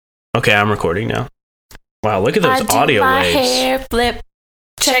Okay, I'm recording now. Wow, look at those audio waves. My hair flip,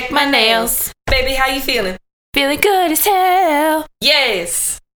 check my nails. Baby, how you feeling? Feeling good as hell.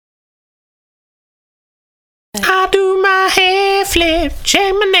 Yes. I do my hair flip,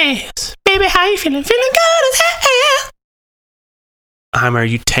 check my nails. Baby, how you feeling? Feeling good as hell. Are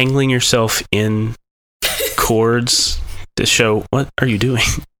you tangling yourself in chords to show? What are you doing?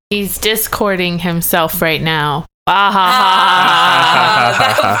 He's discording himself right now. That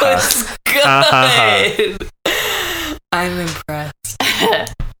was good. I'm impressed.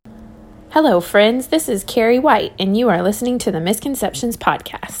 Hello, friends. This is Carrie White, and you are listening to the Misconceptions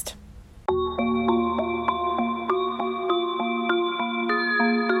Podcast.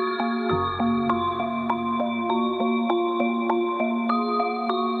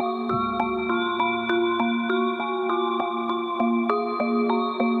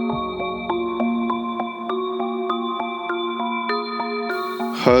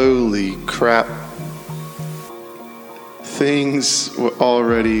 Holy crap. Things were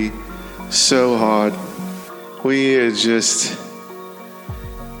already so hard. We're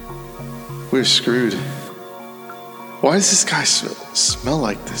screwed. Why does this guy smell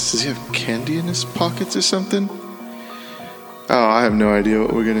like this? Does he have candy in his pockets or something? Oh, I have no idea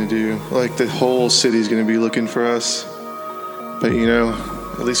what we're gonna do. Like, the whole city's gonna be looking for us. But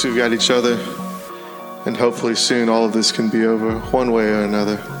at least we've got each other. And hopefully soon all of this can be over, one way or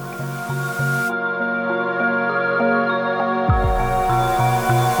another.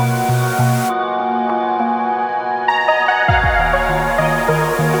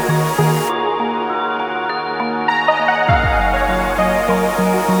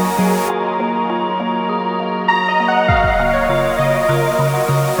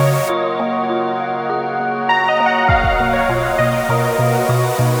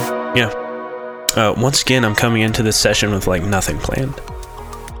 Once again, I'm coming into this session with nothing planned.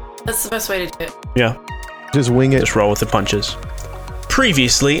 That's the best way to do it. Yeah. Just wing it. Just roll with the punches.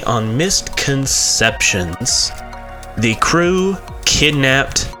 Previously on Misconceptions, the crew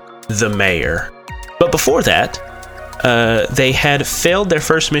kidnapped the mayor. But before that, they had failed their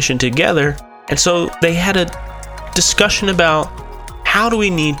first mission together, and so they had a discussion about how do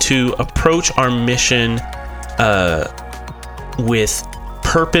we need to approach our mission with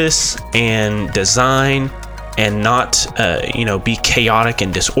purpose and design, and not be chaotic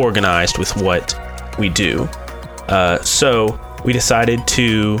and disorganized with what we do. So we decided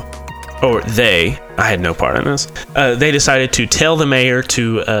I had no part in this. They decided to tell the mayor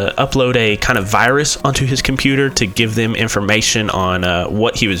to upload a kind of virus onto his computer to give them information on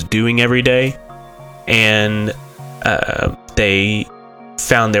what he was doing every day. And they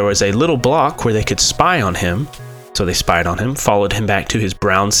found there was a little block where they could spy on him. So they spied on him, followed him back to his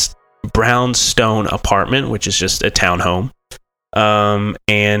brownstone apartment, which is just a townhome.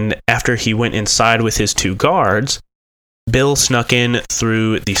 And after he went inside with his two guards, Bill snuck in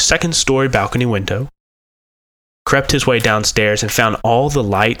through the second-story balcony window, crept his way downstairs, and found all the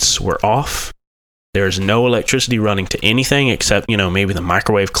lights were off. There's no electricity running to anything except, maybe the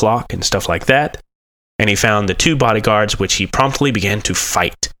microwave clock and stuff like that. And he found the two bodyguards, which he promptly began to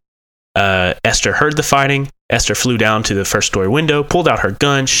fight. Esther heard the fighting. Esther flew down to the first-story window, pulled out her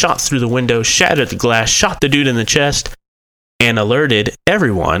gun, shot through the window, shattered the glass, shot the dude in the chest, and alerted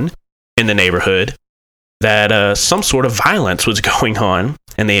everyone in the neighborhood that some sort of violence was going on,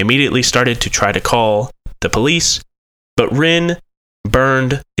 and they immediately started to try to call the police. But Ren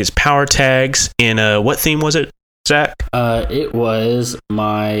burned his power tags in what theme was it, Zach? It was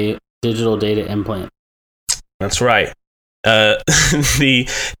my digital data implant. That's right. The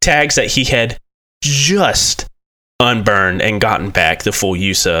tags that he had just unburned and gotten back the full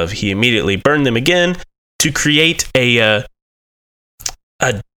use of, he immediately burned them again to create a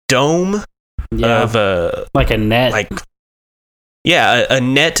dome of like a net. A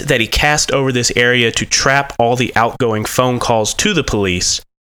net that he cast over this area to trap all the outgoing phone calls to the police,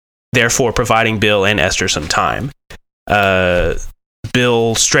 therefore providing Bill and Esther some time.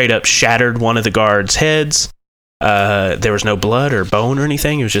 Bill straight up shattered one of the guards' heads. There was no blood or bone or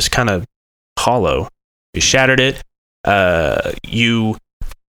anything. It was just kind of hollow. You shattered it. You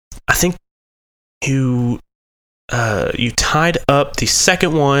tied up the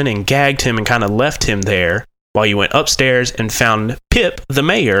second one and gagged him and kind of left him there while you went upstairs and found Pip, the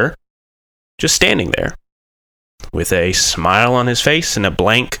mayor, just standing there with a smile on his face and a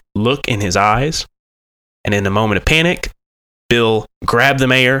blank look in his eyes. And in a moment of panic, Bill grabbed the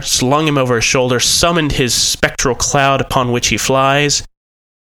mayor, slung him over his shoulder, summoned his spectral cloud upon which he flies,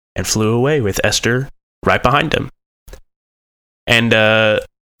 and flew away with Esther right behind him. And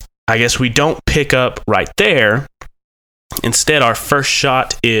I guess we don't pick up right there, Instead, our first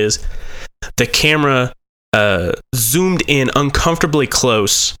shot is the camera zoomed in uncomfortably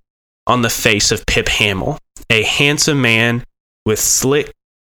close on the face of Pip Hamill, a handsome man with slick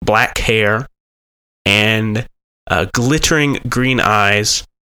black hair and glittering green eyes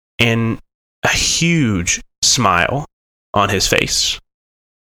and a huge smile on his face.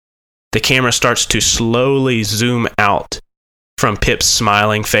 The camera starts to slowly zoom out from Pip's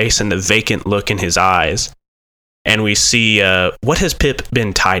smiling face and the vacant look in his eyes. And we see, what has Pip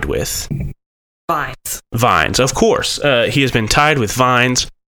been tied with? Vines. Vines, of course. He has been tied with vines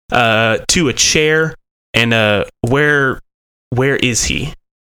to a chair. And where is he?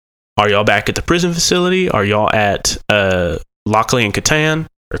 Are y'all back at the prison facility? Are y'all at Lockley and Catan?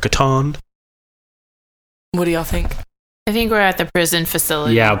 Or Catan? What do y'all think? I think we're at the prison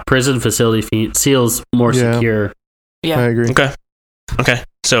facility. Yeah, prison facility feels more secure. Yeah. I agree. Okay.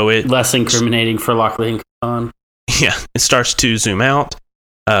 So it less incriminating for Lockley and Catan. Yeah, it starts to zoom out.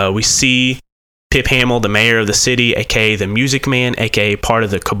 We see Pip Hamill, the mayor of the city, aka the Music Man, aka part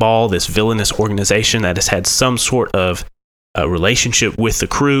of the Cabal, this villainous organization that has had some sort of relationship with the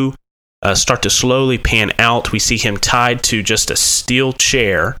crew, start to slowly pan out. We see him tied to just a steel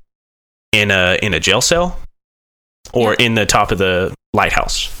chair in a jail cell or in the top of the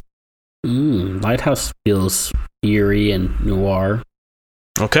lighthouse. Lighthouse feels eerie and noir.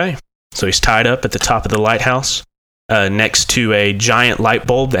 Okay, so he's tied up at the top of the lighthouse next to a giant light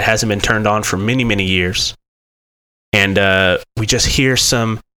bulb that hasn't been turned on for many, many years. And we just hear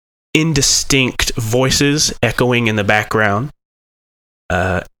some indistinct voices echoing in the background.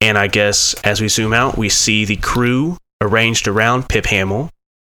 And I guess as we zoom out, we see the crew arranged around Pip Hamill.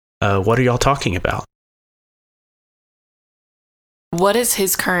 What are y'all talking about? What is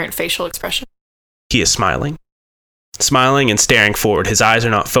his current facial expression? He is smiling and staring forward. His eyes are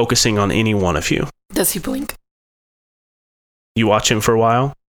not focusing on any one of you. Does he blink? You watch him for a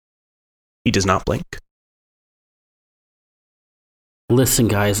while. He does not blink. Listen,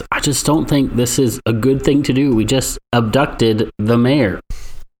 guys, I just don't think this is a good thing to do. We just abducted the mayor.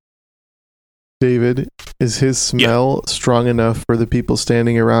 David, is his smell strong enough for the people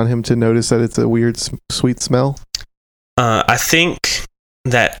standing around him to notice that it's a weird, sweet smell? I think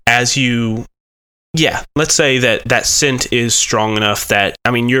that as you... Yeah, let's say that scent is strong enough that, I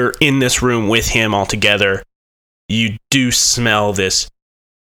mean, you're in this room with him all together. You do smell this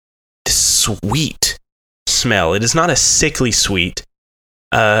sweet smell. It is not a sickly sweet.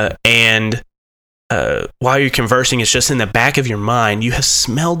 And while you're conversing, it's just in the back of your mind. You have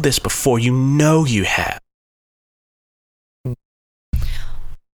smelled this before. You know you have.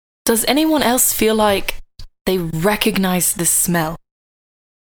 Does anyone else feel like they recognize the smell?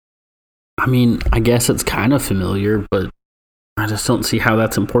 I mean, I guess it's kind of familiar, but I just don't see how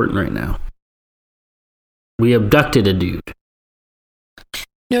that's important right now. We abducted a dude.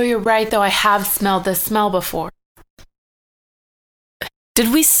 No, you're right, though. I have smelled this smell before.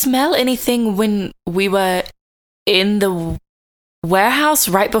 Did we smell anything when we were in the warehouse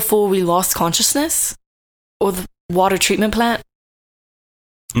right before we lost consciousness? Or the water treatment plant?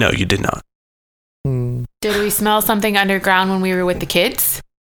 No, you did not. Did we smell something underground when we were with the kids?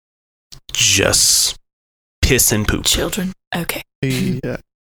 Just piss and poop. Children? Okay. Yeah.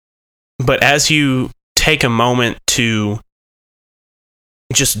 But as you take a moment to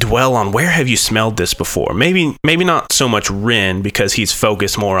just dwell on where have you smelled this before? Maybe not so much Ren, because he's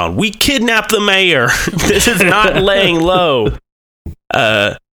focused more on, we kidnapped the mayor. This is not laying low.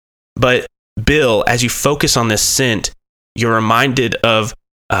 But Bill, as you focus on this scent, you're reminded of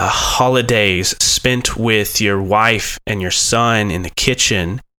holidays spent with your wife and your son in the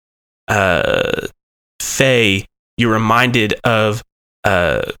kitchen. Faye, you're reminded of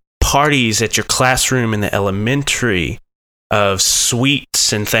parties at your classroom in the elementary, of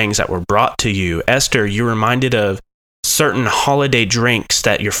sweets and things that were brought to you. Esther, you're reminded of certain holiday drinks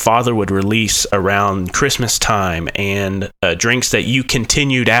that your father would release around Christmas time, and drinks that you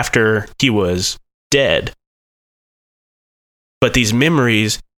continued after he was dead. But these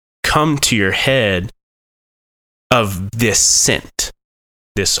memories come to your head of this scent,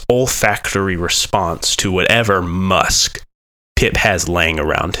 this olfactory response to whatever musk Pip has laying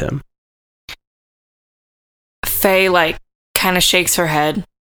around him. Faye, kind of shakes her head.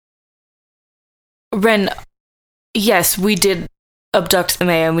 Ren, yes, we did abduct the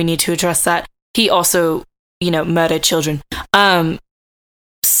mayor and we need to address that. He also, murdered children.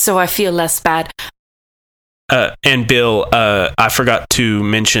 So I feel less bad. And Bill, I forgot to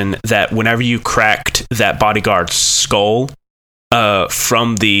mention that whenever you cracked that bodyguard's skull,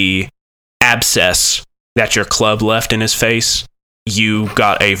 from the abscess that your club left in his face, you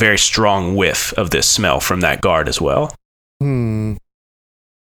got a very strong whiff of this smell from that guard as well.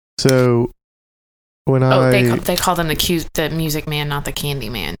 So when they call them the Music Man, not the Candy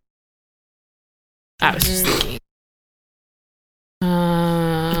Man. I was just thinking.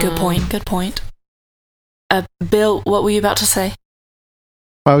 Good point. Bill, what were you about to say?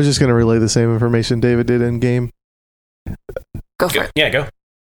 I was just going to relay the same information David did in game. Go for it. Yeah, go.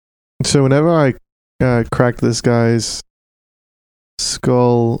 So whenever I cracked this guy's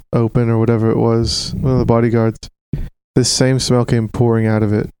skull open or whatever it was, one of the bodyguards, this same smell came pouring out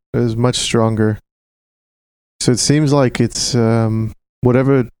of it. It was much stronger. So it seems like it's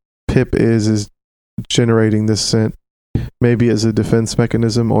whatever Pip is generating this scent, maybe as a defense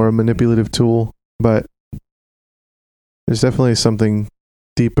mechanism or a manipulative tool, but there's definitely something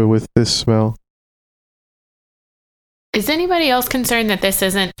deeper with this smell. Is anybody else concerned that this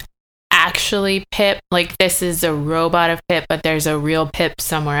isn't actually Pip? Like, this is a robot of Pip, but there's a real Pip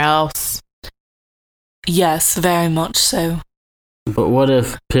somewhere else? Yes, very much so. But what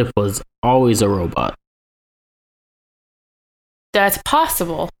if Pip was always a robot? That's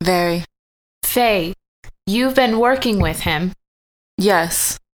possible. Very. Faye, you've been working with him.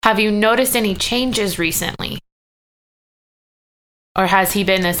 Yes. Have you noticed any changes recently? Or has he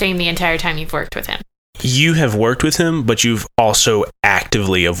been the same the entire time you've worked with him? You have worked with him, but you've also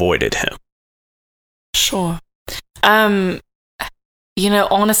actively avoided him. Sure.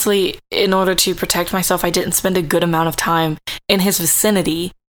 Honestly, in order to protect myself, I didn't spend a good amount of time in his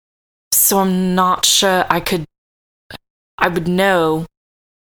vicinity. So I'm not sure I would know.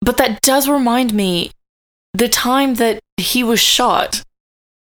 But that does remind me, the time that he was shot,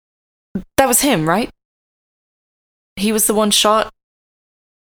 that was him, right? He was the one shot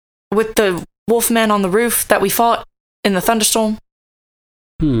with the Wolfman on the roof that we fought in the thunderstorm.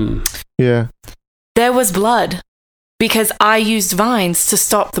 Yeah. There was blood because I used vines to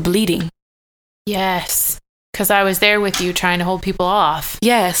stop the bleeding. Yes, because I was there with you trying to hold people off.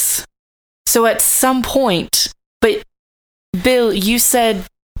 Yes. So at some point, but Bill, you said,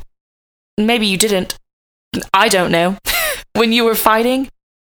 maybe you didn't, I don't know, when you were fighting,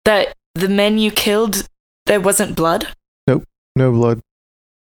 that the men you killed, there wasn't blood? Nope, no blood.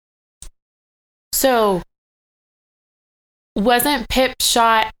 So, wasn't Pip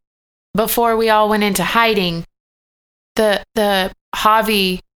shot before we all went into hiding? The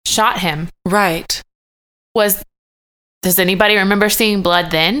Javi shot him. Right. Does anybody remember seeing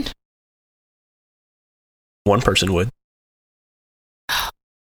blood then? One person would.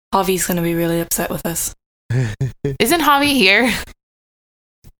 Javi's going to be really upset with us. Isn't Javi here?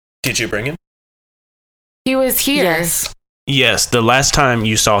 Did you bring him? He was here. Yes. Yes, the last time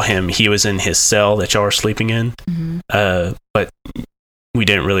you saw him, he was in his cell that y'all were sleeping in. Mm-hmm. But we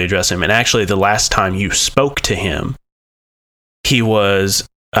didn't really address him. And actually, the last time you spoke to him, he was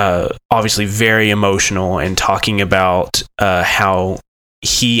obviously very emotional and talking about how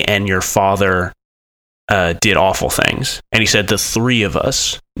he and your father did awful things. And he said the three of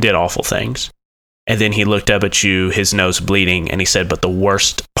us did awful things. And then he looked up at you, his nose bleeding, and he said, but the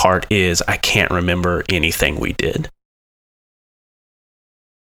worst part is I can't remember anything we did.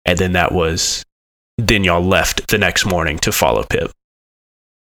 And then then y'all left the next morning to follow Pip.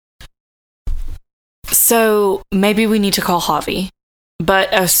 So maybe we need to call Javi. But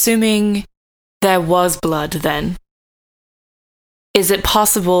assuming there was blood then, is it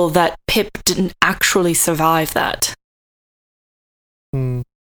possible that Pip didn't actually survive that?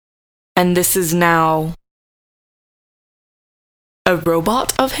 And this is now a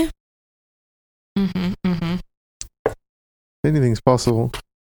robot of him? Anything's possible.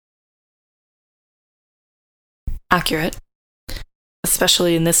 Accurate.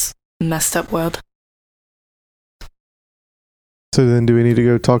 Especially in this messed up world. So then do we need to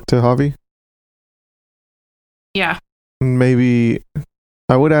go talk to Javi? Yeah. Maybe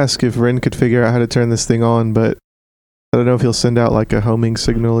I would ask if Ren could figure out how to turn this thing on, but I don't know if he'll send out like a homing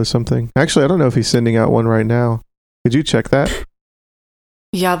signal or something. Actually, I don't know if he's sending out one right now. Could you check that?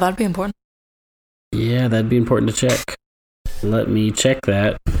 Yeah, that'd be important. Yeah, that'd be important to check. Let me check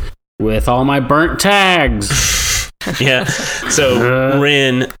that with all my burnt tags. Yeah. So,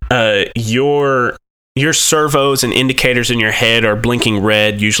 Ren, your servos and indicators in your head are blinking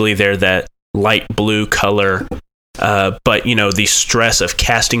red. Usually they're that light blue color. But, the stress of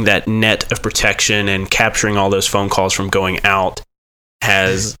casting that net of protection and capturing all those phone calls from going out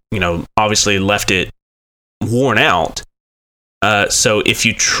has, obviously left it worn out. So if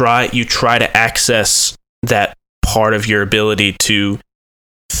you try to access that part of your ability to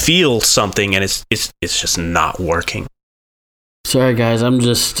feel something, and it's just not working. Sorry, guys. I'm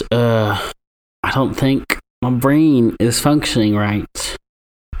just, I don't think my brain is functioning right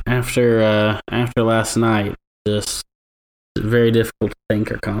after last night. Just very difficult to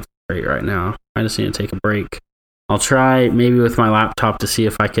think or concentrate right now. I just need to take a break. I'll try maybe with my laptop to see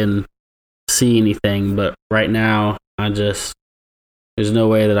if I can see anything, but right now there's no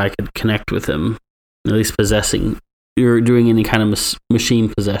way that I could connect with him, at least possessing or doing any kind of machine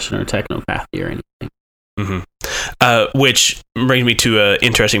possession or technopathy or anything. Mm-hmm. Which brings me to an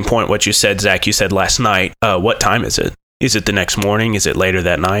interesting point. What you said, Zach, you said last night. What time is it? Is it the next morning? Is it later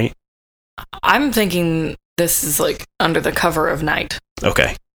that night? I'm thinking this is like under the cover of night.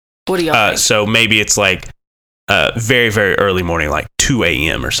 Okay. What do y'all think? So maybe it's like very, very early morning, like 2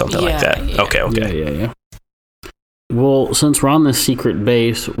 a.m. or something like that. Yeah. Okay. Yeah. Well, since we're on this secret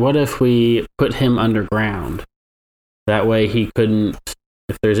base, what if we put him underground? That way he couldn't,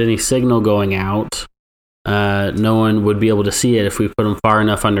 if there's any signal going out, no one would be able to see it if we put him far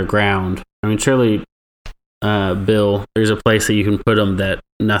enough underground. I mean, surely, Bill, there's a place that you can put him that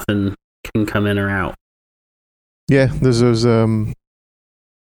nothing can come in or out. Yeah, there's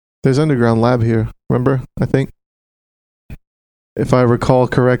underground lab here. Remember? I think, if I recall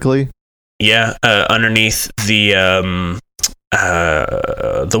correctly. Yeah, underneath the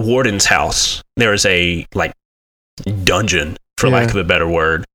warden's house, there is a like dungeon, for lack of a better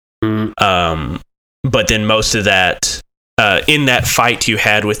word. But then most of that, in that fight you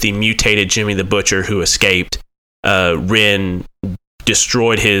had with the mutated Jimmy the Butcher who escaped, Ren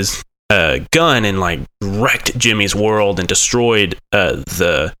destroyed his gun and like wrecked Jimmy's world and destroyed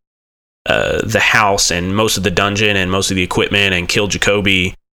the house and most of the dungeon and most of the equipment and killed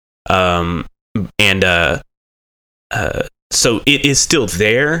Jacoby. So it is still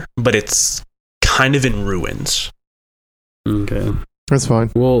there, but it's kind of in ruins. Okay. That's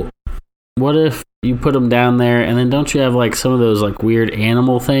fine. Well, what if you put him down there and then don't you have like some of those like weird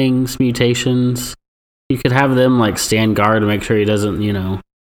animal things, mutations? You could have them like stand guard to make sure he doesn't,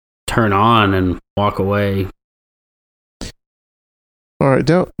 turn on and walk away. All right,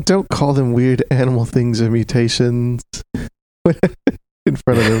 don't call them weird animal things or mutations in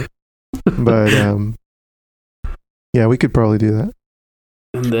front of them. But yeah, we could probably do that.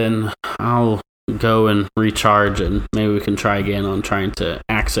 And then I'll go and recharge, and maybe we can try again on trying to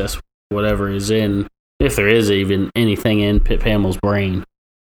access whatever is in, if there is even anything in Pip Hamill's brain.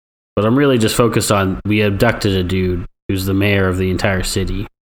 But I'm really just focused on, we abducted a dude who's the mayor of the entire city.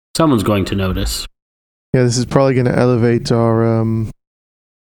 Someone's going to notice. Yeah, this is probably going to elevate our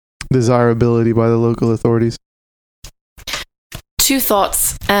desirability by the local authorities. Two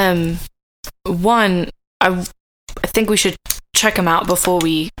thoughts. One, I think we should check him out before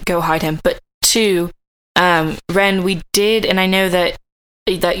we go hide him. But two, Ren, we did, and I know that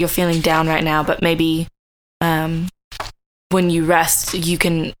you're feeling down right now, but maybe when you rest, you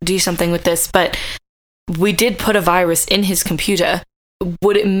can do something with this. But we did put a virus in his computer.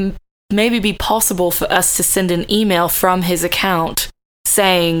 Would it maybe be possible for us to send an email from his account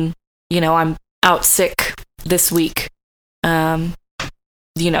saying, I'm out sick this week, or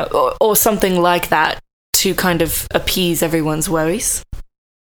something like that to kind of appease everyone's worries?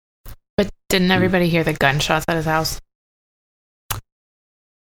 But didn't everybody hear the gunshots at his house?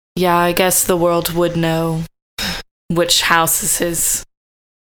 Yeah, I guess the world would know which house is his.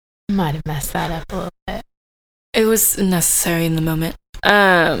 Might have messed that up a little bit. It was necessary in the moment.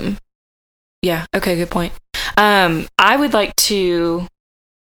 Yeah, okay, good point. I would like to...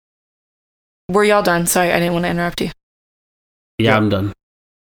 Were y'all done? Sorry, I didn't want to interrupt you. Yeah, I'm done.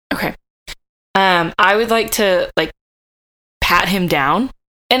 Okay. I would like to, pat him down,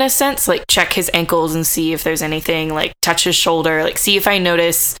 in a sense, check his ankles and see if there's anything, touch his shoulder, see if I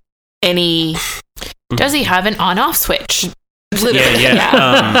notice any... Does he have an on-off switch? Literally,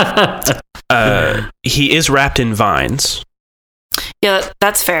 yeah. He is wrapped in vines. Yeah,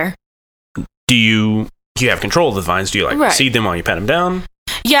 that's fair. Do you have control of the vines? Do you seed them while you pat them down?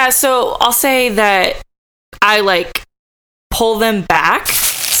 Yeah, so I'll say that I pull them back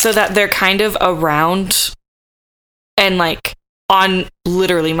so that they're kind of around, and on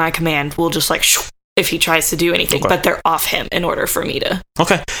literally my command, we'll just if he tries to do anything, but they're off him in order for me to.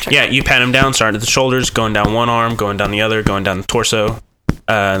 Okay. Yeah, you pat him down, starting at the shoulders, going down one arm, going down the other, going down the torso,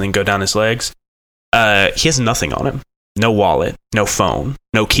 and then go down his legs. He has nothing on him. No wallet, no phone,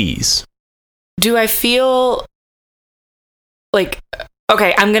 no keys. Do I feel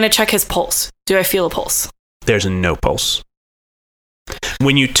okay, I'm going to check his pulse. Do I feel a pulse? There's no pulse.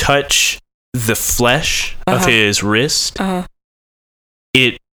 When you touch the flesh of his wrist,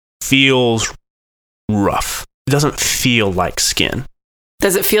 it feels rough. It doesn't feel like skin.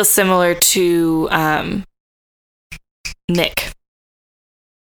 Does it feel similar to Nick?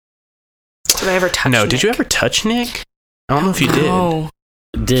 Did I ever touch Nick? Did you ever touch Nick? I don't know if you did.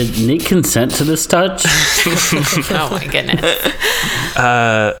 Did Nick consent to this touch? Oh my goodness.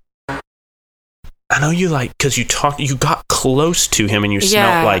 I know you because you got close to him and you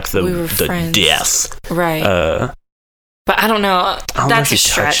smelled like the death. Right. But I don't know. That's a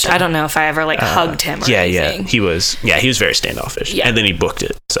stretch. I don't know if I ever hugged him or anything. He was very standoffish. Yeah. And then he booked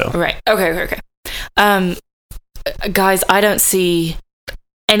it. So. Right. Okay. Guys, I don't see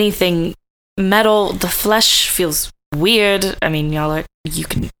anything metal. The flesh feels weird. I mean, you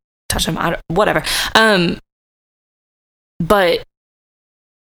can touch him. Whatever. But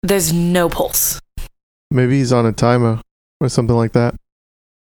there's no pulse. Maybe he's on a timer or something like that.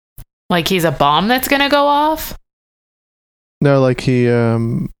 Like he's a bomb that's gonna go off? No, like he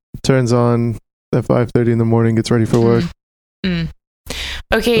turns on at 5:30 in the morning, gets ready for work.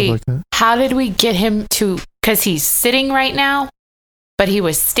 Okay, like how did we get him to... Because he's sitting right now, but he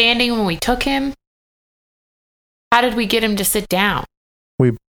was standing when we took him. How did we get him to sit down?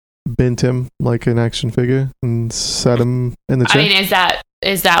 We bent him like an action figure and sat him in the chair. I mean,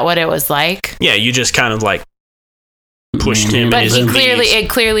 is that what it was like? Yeah, you just kind of pushed him. But it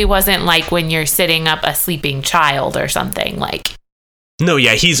clearly wasn't like when you're sitting up a sleeping child or something like. No,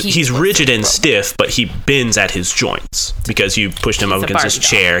 yeah, he's rigid and stiff, but he bends at his joints because you pushed him up against his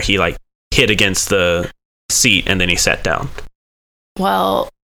chair. He hit against the seat and then he sat down. Well,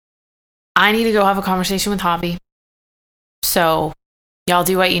 I need to go have a conversation with Javi. So, y'all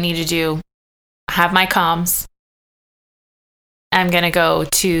do what you need to do. I have my comms. I'm gonna go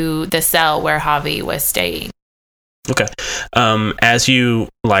to the cell where Javi was staying. Okay. As you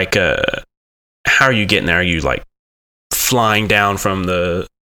how are you getting there? Are you flying down from the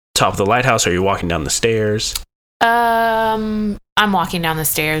top of the lighthouse? Or are you walking down the stairs? I'm walking down the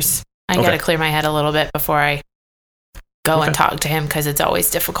stairs. I gotta clear my head a little bit before I go and talk to him because it's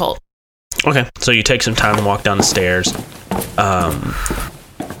always difficult. Okay, so you take some time to walk down the stairs.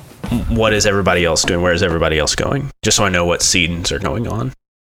 What is everybody else doing? Where is everybody else going? Just so I know what scenes are going on.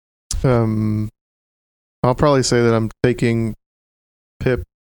 I'll probably say that I'm taking Pip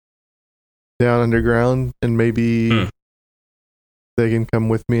down underground and maybe they can come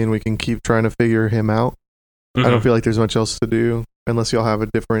with me and we can keep trying to figure him out. I don't feel like there's much else to do unless y'all have a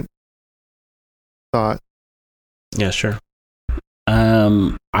different thought. Yeah, sure.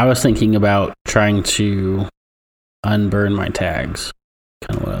 I was thinking about trying to unburn my tags.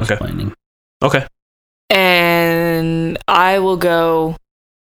 Kind of what I was planning. Okay. And I will go.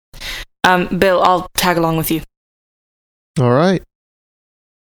 Bill, I'll tag along with you. All right.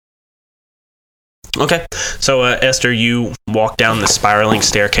 Okay. So, Esther, you walk down the spiraling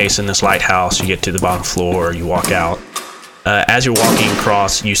staircase in this lighthouse. You get to the bottom floor. You walk out. As you're walking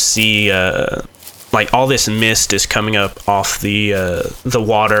across, you see all this mist is coming up off the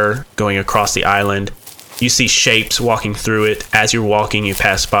water going across the island. You see shapes walking through it. As you're walking, you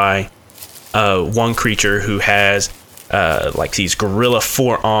pass by one creature who has these gorilla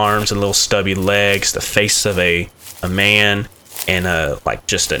forearms and little stubby legs, the face of a man, and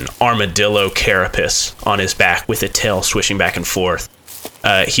just an armadillo carapace on his back with a tail swishing back and forth.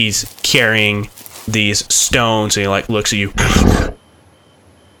 He's carrying these stones and he looks at you.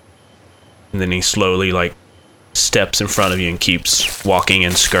 And then he slowly steps in front of you and keeps walking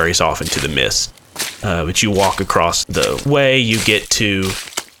and scurries off into the mist. But you walk across the way, you get to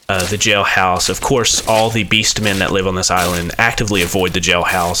the jailhouse. Of course, all the beastmen that live on this island actively avoid the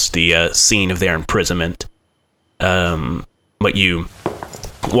jailhouse, the scene of their imprisonment. But you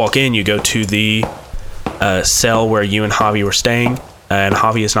walk in, you go to the cell where you and Javi were staying, and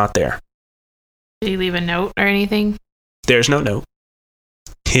Javi is not there. Did he leave a note or anything? There's no note.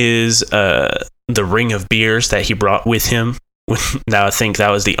 His the ring of beers that he brought with him, now I think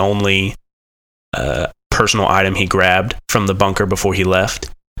that was the only personal item he grabbed from the bunker before he left.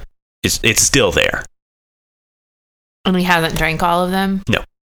 It's still there. And he hasn't drank all of them? No.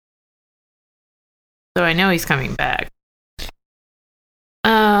 So I know he's coming back.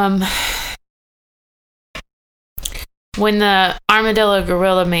 When the armadillo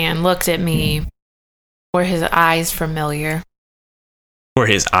gorilla man looked at me, were his eyes familiar? Were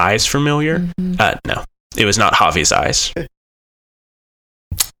his eyes familiar? Mm-hmm. No. It was not Javi's eyes.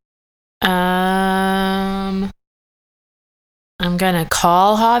 I'm gonna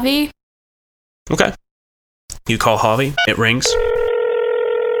call Javi. Okay. You call Javi. It rings.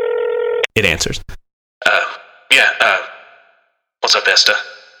 It answers. What's up, Esther?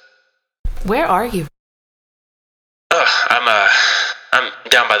 Where are you? I'm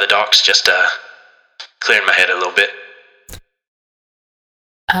down by the docks, just clearing my head a little bit.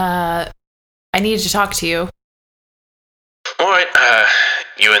 I need to talk to you. All right.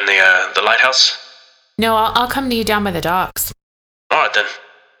 You in the lighthouse? No, I'll come to you down by the docks. All right, then.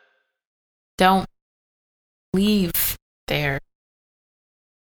 Don't leave there.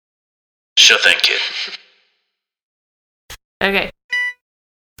 Sure thing, kid. Okay.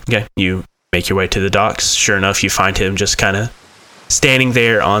 Okay, you make your way to the docks. Sure enough, you find him just kind of standing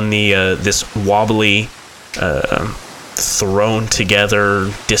there on the this wobbly, thrown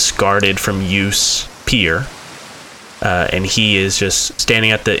together, discarded from use pier. And he is just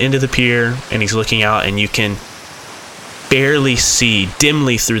standing at the end of the pier, and he's looking out, and you can barely see,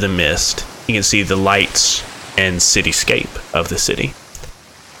 dimly through the mist, you can see the lights and cityscape of the city.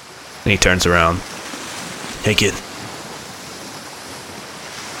 And he turns around. Hey, kid.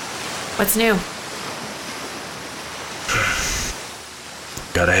 What's new?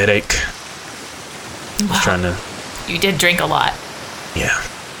 Got a headache. Just trying to... You did drink a lot. Yeah,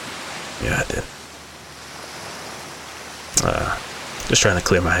 I did. Just trying to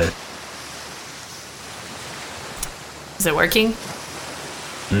clear my head. Is it working?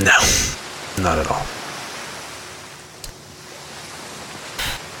 No, not at all.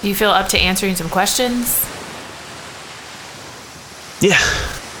 Do you feel up to answering some questions? Yeah.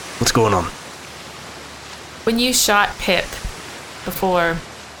 What's going on? When you shot Pip before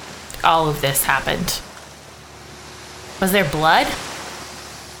all of this happened, was there blood?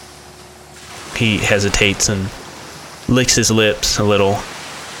 He hesitates and licks his lips a little,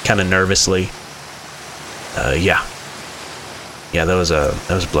 kind of nervously. Yeah. Yeah, there was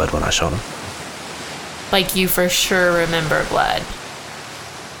blood when I shot him. Like you for sure remember blood.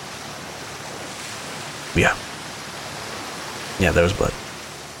 Yeah. Yeah, there was blood.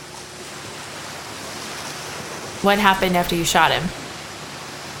 What happened after you shot him?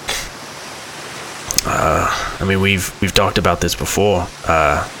 I mean, we've talked about this before.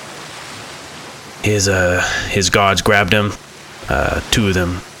 His guards grabbed him. Two of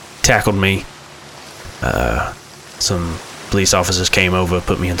them tackled me. Some police officers came over,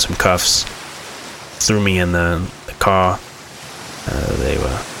 put me in some cuffs, threw me in the car. They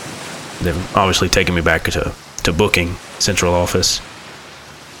were obviously taking me back to booking central office.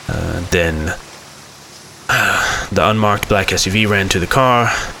 Then the unmarked black SUV ran to the car.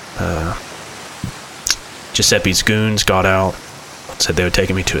 Giuseppe's goons got out, said they were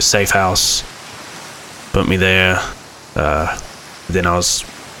taking me to a safe house, put me there. Then I was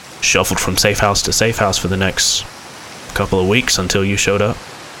shuffled from safe house to safe house for the next couple of weeks until you showed up.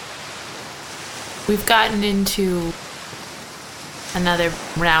 We've gotten into another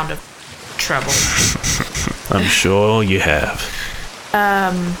round of trouble. I'm sure you have.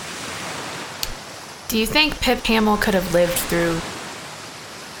 Do you think Pip Hamill could have lived through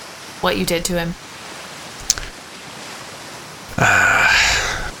what you did to him?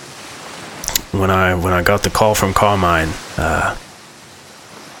 When I got the call from Carmine,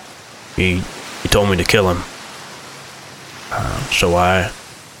 he told me to kill him. So I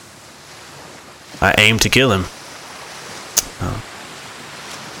aimed to kill him.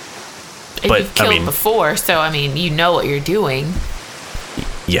 And But, you've killed I mean- before, so I mean, you know what you're doing.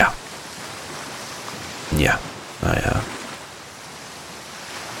 Yeah.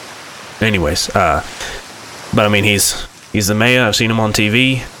 Anyways, but I mean, he's the mayor. I've seen him on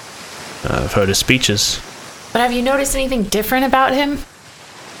TV. I've heard his speeches. But have you noticed anything different about him?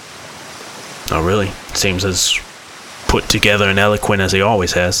 Oh, really? Seems as put together and eloquent as he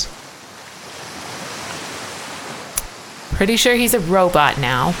always has. Pretty sure he's a robot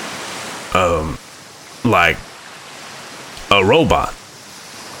now. Like a robot.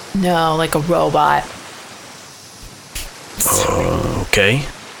 No, like a robot. Okay.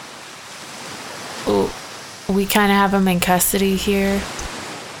 Ooh, we kind of have him in custody here.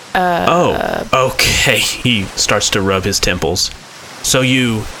 Okay. He starts to rub his temples. So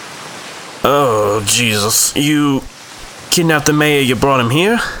you... Oh, Jesus. You kidnapped the mayor, you brought him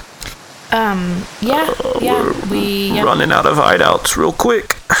here? Yeah, we... Yeah. Running out of hideouts real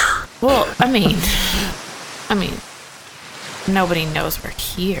quick. Well, I mean, nobody knows we're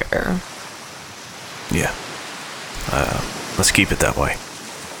here. Yeah. Let's keep it that way.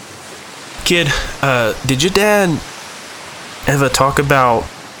 Kid, did your dad ever talk about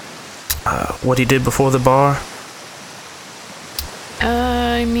what he did before the bar?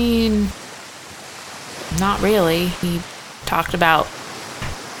 I mean, not really. He talked about,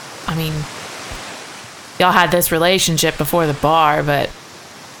 I mean, y'all had this relationship before the bar, but...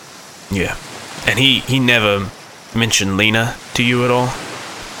 Yeah. And he never mentioned Lena to you at all?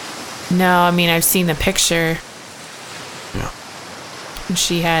 No, I mean, I've seen the picture. Yeah. And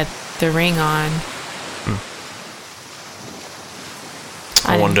she had the ring on.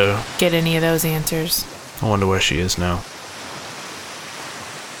 I wonder didn't get any of those answers. where she is now.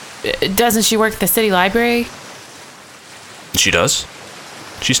 Doesn't she work at the city library? She does?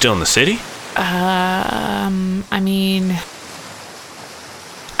 She's still in the city? I mean,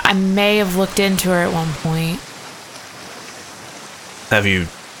 I may have looked into her at one point. Have you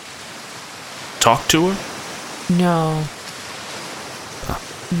talked to her? No.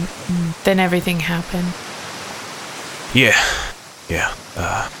 Then everything happened. Yeah.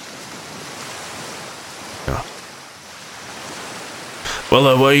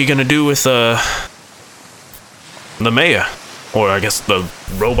 Well, what are you gonna do with, the mayor? Or I guess the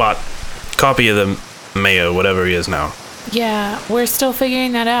robot copy of the mayor, whatever he is now. Yeah, we're still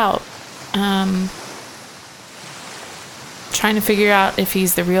figuring that out. Trying to figure out if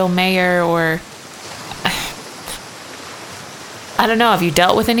he's the real mayor or... I don't know, have you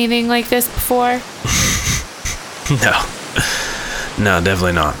dealt with anything like this before? No,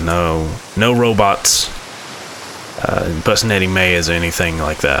 definitely not. No robots impersonating mayors or anything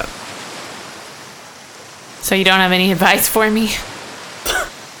like that. So you don't have any advice for me?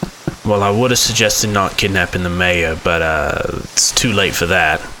 Well, I would have suggested not kidnapping the mayor, but it's too late for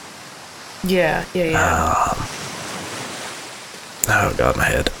that. Yeah. Oh god, my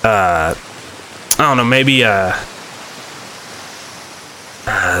head. I don't know, maybe go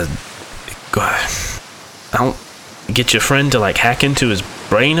ahead. I don't get your friend to like hack into his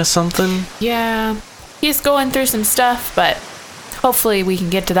brain or something. Yeah, he's going through some stuff, but hopefully we can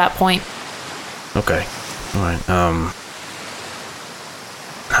get to that point. Okay, all right.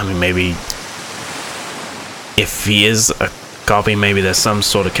 I mean, maybe if he is a copy, maybe there's some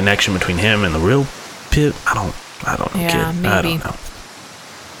sort of connection between him and the real Pip. I don't know, Yeah, kid. maybe. I don't know.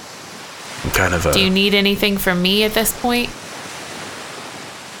 I'm kind of Do you need anything from me at this point?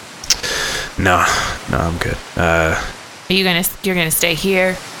 No, I'm good. You're gonna stay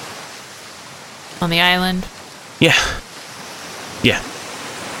here on the island? Yeah.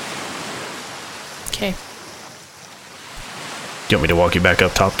 Okay. Do you want me to walk you back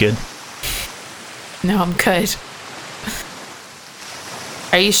up top, kid? No, I'm good.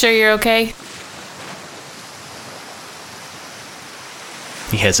 Are you sure you're okay?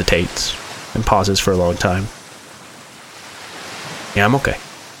 He hesitates and pauses for a long time. Yeah, I'm okay.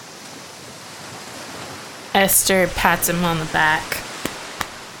 Esther pats him on the back.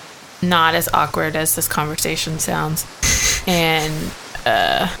 Not as awkward as this conversation sounds. And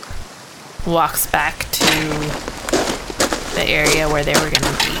walks back to the area where they were going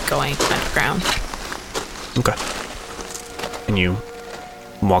to be going underground. Okay. And you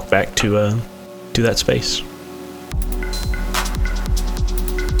walk back to that space.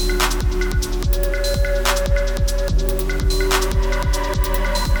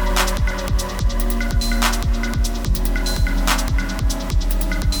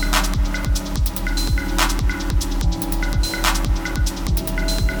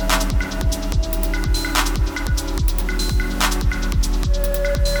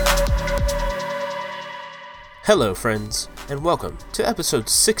 Hello, friends, and welcome to episode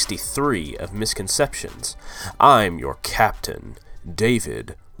 63 of Misconceptions. I'm your captain,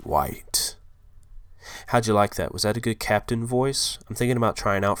 David White. How'd you like that? Was that a good captain voice? I'm thinking about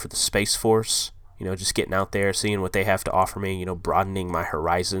trying out for the Space Force, just getting out there, seeing what they have to offer me, broadening my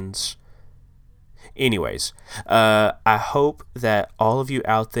horizons. Anyways, I hope that all of you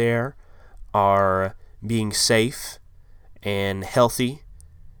out there are being safe and healthy.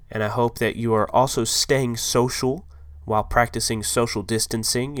 And I hope that you are also staying social while practicing social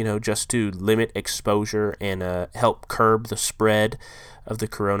distancing, just to limit exposure and help curb the spread of the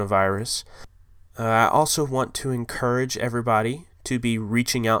coronavirus. I also want to encourage everybody to be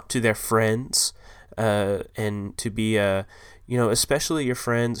reaching out to their friends and to be, especially your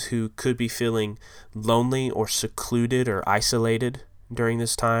friends who could be feeling lonely or secluded or isolated during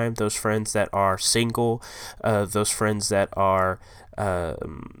this time. Those friends that are single, those friends that are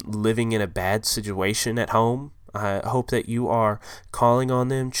living in a bad situation at home. I hope that you are calling on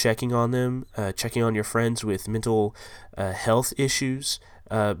them, checking on your friends with mental health issues,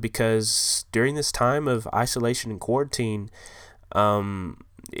 because during this time of isolation and quarantine,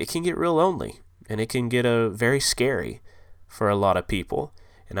 it can get real lonely, and it can get very scary for a lot of people.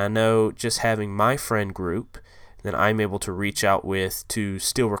 And I know just having my friend group that I'm able to reach out with to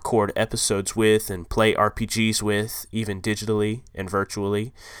still record episodes with and play RPGs with, even digitally and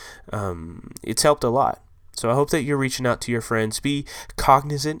virtually. It's helped a lot. So I hope that you're reaching out to your friends. Be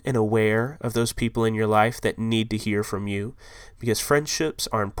cognizant and aware of those people in your life that need to hear from you, because friendships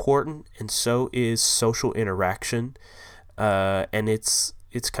are important, and so is social interaction. And it's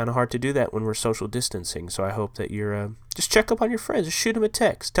kind of hard to do that when we're social distancing. So I hope that you're just check up on your friends. Just shoot them a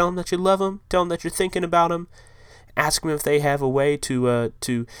text. Tell them that you love them. Tell them that you're thinking about them. ask them if they have a way to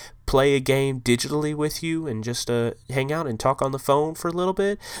play a game digitally with you and just hang out and talk on the phone for a little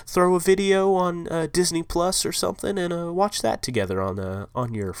bit. Throw a video on Disney Plus or something and watch that together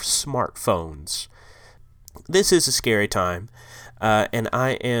on your smartphones. This is a scary time, and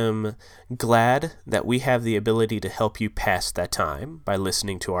I am glad that we have the ability to help you pass that time by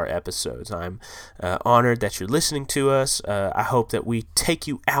listening to our episodes. I'm honored that you're listening to us. I hope that we take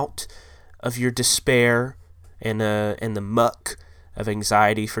you out of your despair and the muck of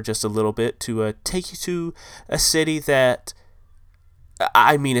anxiety for just a little bit to take you to a city that,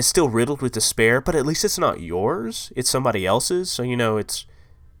 I mean, is still riddled with despair, but at least it's not yours. It's somebody else's, so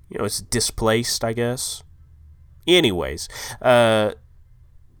it's displaced, I guess. Anyways, we're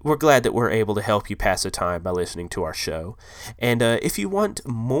glad that we're able to help you pass the time by listening to our show. And if you want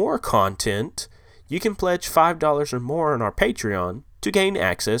more content, you can pledge $5 or more on our Patreon to gain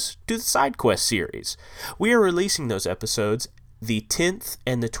access to the SideQuest series. We are releasing those episodes the 10th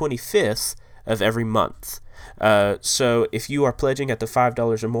and the 25th of every month. So if you are pledging at the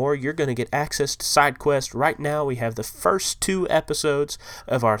 $5 or more, you're going to get access to SideQuest. Right now, we have the first 2 episodes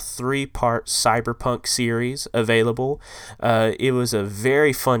of our 3-part Cyberpunk series available. It was a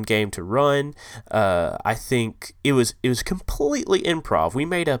very fun game to run. I think it was completely improv. We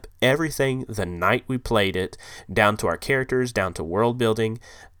made up everything the night we played it, down to our characters, down to world building,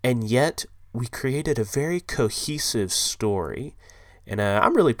 and yet we created a very cohesive story. And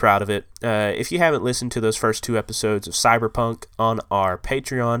I'm really proud of it. If you haven't listened to those first 2 episodes of Cyberpunk on our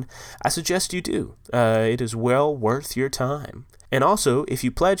Patreon, I suggest you do. It is well worth your time. And also, if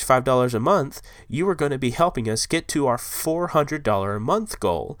you pledge $5 a month, you are going to be helping us get to our $400 a month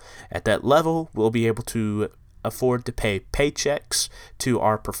goal. At that level, we'll be able to afford to pay paychecks to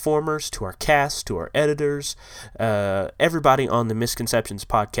our performers, to our cast, to our editors, everybody on the Misconceptions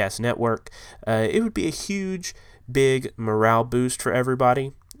Podcast Network. It would be a huge, big morale boost for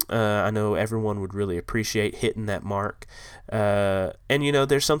everybody. I know everyone would really appreciate hitting that mark. And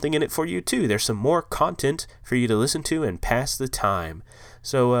there's something in it for you too. There's some more content for you to listen to and pass the time.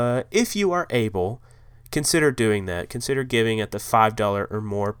 So if you are able, consider doing that. Consider giving at the $5 or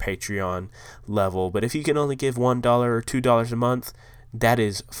more Patreon level. But if you can only give $1 or $2 a month, that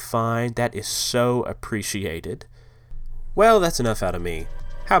is fine. That is so appreciated. Well, that's enough out of me.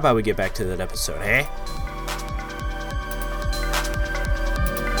 How about we get back to that episode, eh?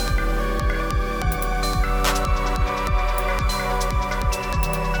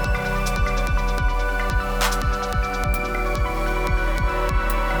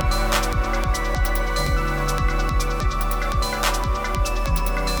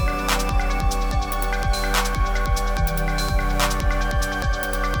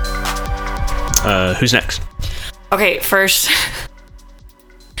 Who's next? Okay, first,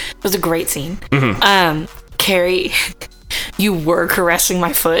 it was a great scene. Mm-hmm. Carrie, you were caressing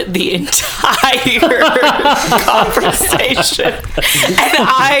my foot the entire conversation.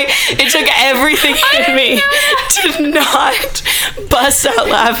 And it took everything in me to not bust out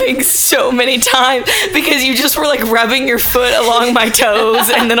laughing so many times because you just were like rubbing your foot along my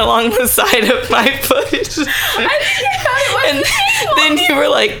toes and then along the side of my foot. And then you were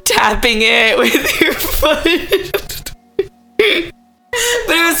like tapping it with your foot.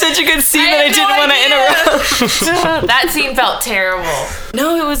 But it was such a good scene that I didn't want to interrupt. That scene felt terrible.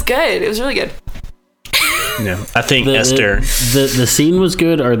 No, it was good. It was really good. No, I think Esther. The scene was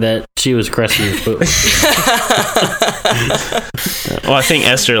good, or that she was caressing your foot. Well, I think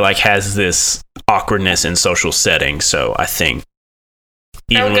Esther has this awkwardness in social settings, so I think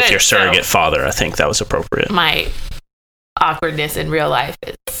even with your surrogate father, I think that was appropriate. My awkwardness in real life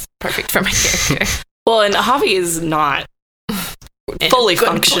is perfect for my character. Well, and Javi is not fully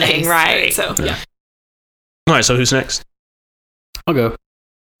functioning, right? So yeah. All right, so who's next? I'll go.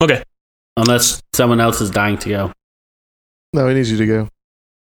 Okay. Unless someone else is dying to go. No, he needs you to go.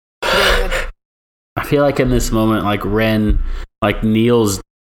 I feel like in this moment, Ren, kneels,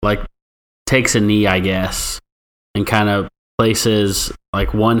 takes a knee, I guess, and kind of places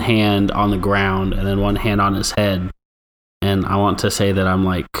one hand on the ground and then one hand on his head. And I want to say that I'm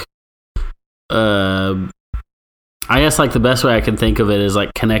I guess the best way I can think of it is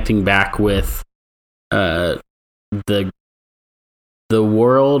connecting back with the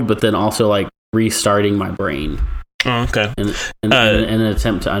world, but then also restarting my brain. Oh, okay. In an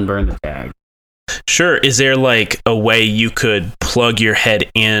attempt to unburn the tag. Sure. Is there a way you could plug your head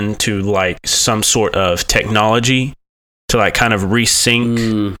into some sort of technology to kind of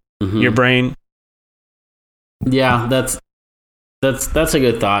resync your brain? Yeah, that's a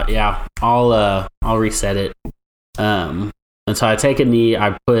good thought. Yeah, I'll reset it. And so I take a knee.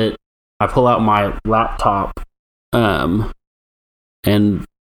 I pull out my laptop and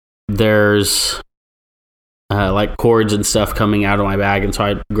there's like cords and stuff coming out of my bag, and so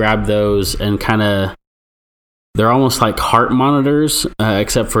I grab those and they're almost like heart monitors,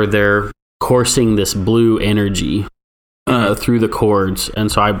 except for they're coursing this blue energy through the cords,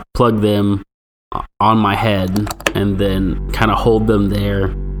 and so I plug them on my head and then kind of hold them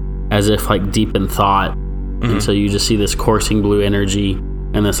there as if like deep in thought. And so you just see this coursing blue energy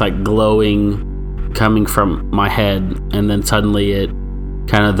and this like glowing coming from my head, and then suddenly it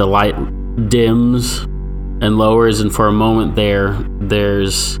kind of the light dims and lowers, and for a moment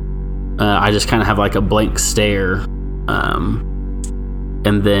there's I just kind of have like a blank stare, and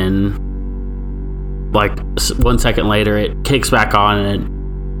then like 1 second later it kicks back on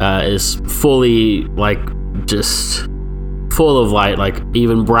and it is fully like just full of light, like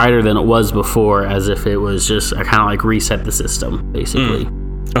even brighter than it was before, as if it was just I kind of like reset the system basically.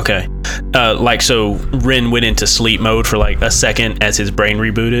 Okay. Like, so Ren went into sleep mode for like a second as his brain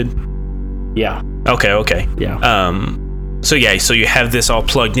rebooted? Yeah. Okay. Yeah. So you have this all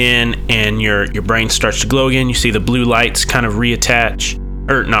plugged in and your brain starts to glow again. You see the blue lights kind of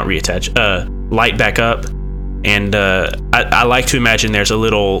light back up. And I like to imagine there's a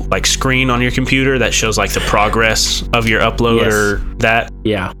little like screen on your computer that shows like the progress of your upload. Yes. Or that.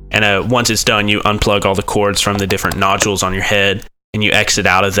 Yeah. And once it's done, you unplug all the cords from the different nodules on your head and you exit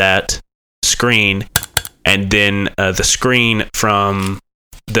out of that screen. And then the screen from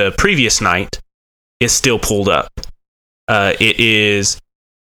the previous night is still pulled up. It is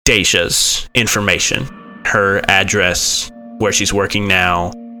Daisha's information, her address, where she's working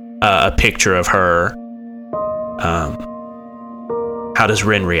now, a picture of her. How does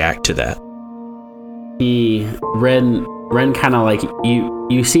Ren react to that? Ren kind of like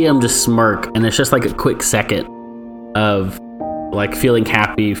you see him just smirk, and it's just like a quick second of like feeling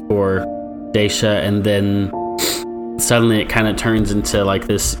happy for Daisha, and then suddenly it kind of turns into like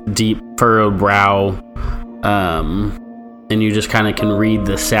this deep furrowed brow, and you just kind of can read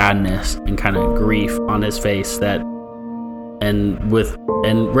the sadness and kind of grief on his face and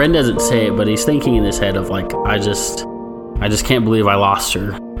Ren doesn't say it, but he's thinking in his head of like, I just can't believe I lost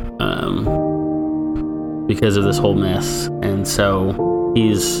her, because of this whole mess. And so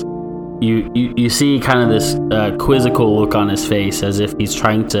you see kind of this quizzical look on his face, as if he's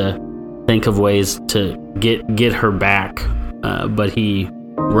trying to think of ways to get her back, but he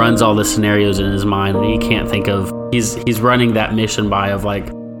runs all the scenarios in his mind and he can't think of. He's running that mission by of like,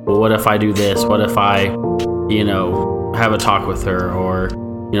 well, what if I do this? What if I, have a talk with her, or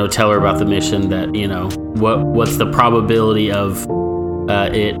tell her about the mission, that what's the probability of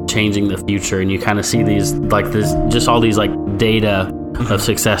it changing the future. And you kind of see these like this, just all these like data of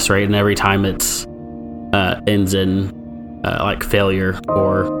success rate, and every time it's ends in like failure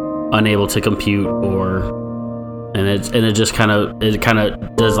or unable to compute, and it just kind of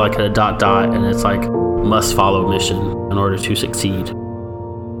does like a ... and it's like must follow mission in order to succeed.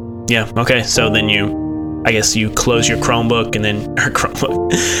 Yeah. Okay. So then I guess you close your Chromebook, and then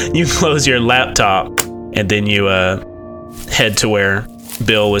you close your laptop, and then you head to where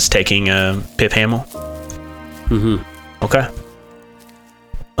Bill was taking Pip Hamill. Mm-hmm. Okay.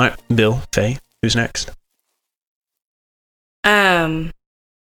 All right, Bill, Faye, who's next? I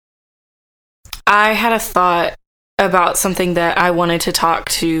had a thought about something that I wanted to talk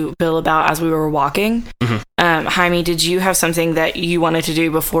to Bill about as we were walking. Mm-hmm. Jaime, did you have something that you wanted to do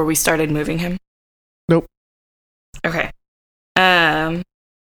before we started moving him? Nope. Okay.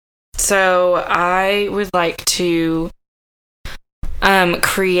 So I would like to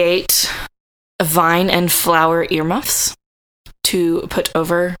create vine and flower earmuffs to put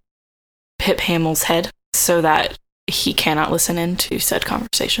over Pip Hamill's head so that he cannot listen in to said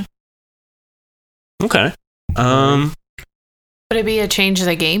conversation. Okay. Would it be a change of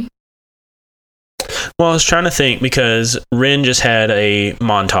the game? Well, I was trying to think, because Ren just had a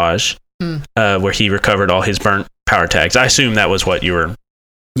montage where he recovered all his burnt power tags. I assume that was what you were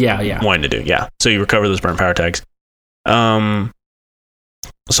wanting to do. Yeah. So you recover those burnt power tags.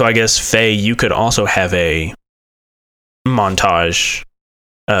 So I guess, Faye, you could also have a montage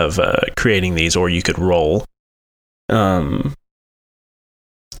of creating these, or you could roll.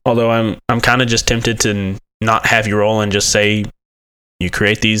 Although I'm kind of just tempted to not have you roll and just say you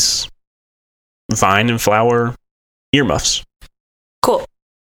create these vine and flower earmuffs. Cool.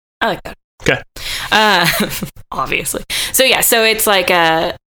 I like that. Okay. Obviously. So yeah, so it's like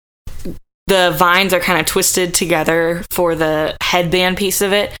the vines are kind of twisted together for the headband piece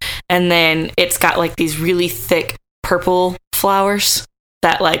of it, and then it's got like these really thick purple flowers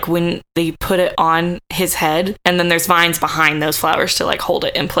that like when they put it on his head, and then there's vines behind those flowers to like hold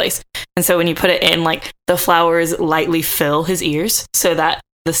it in place. And so when you put it in, like, the flowers lightly fill his ears so that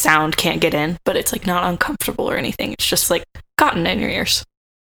the sound can't get in, but it's, like, not uncomfortable or anything. It's just, like, cotton in your ears.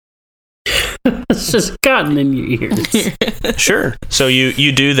 It's just cotton in your ears. Sure. So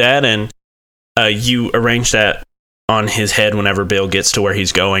you do that, and you arrange that on his head whenever Bill gets to where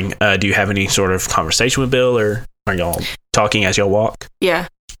he's going. Do you have any sort of conversation with Bill, or are y'all talking as y'all walk? Yeah.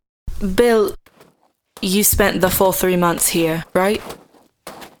 Bill, you spent the full 3 months here, right?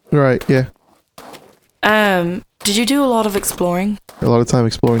 Right, yeah. Did you do a lot of exploring? A lot of time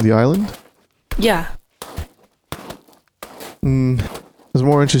exploring the island. Yeah. I was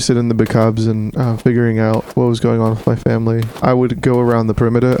more interested in the Bacabs and figuring out what was going on with my family. I would go around the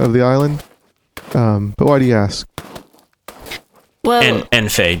perimeter of the island. But why do you ask? Well,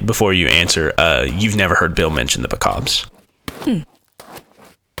 And Faye, before you answer, you've never heard Bill mention the Bacabs.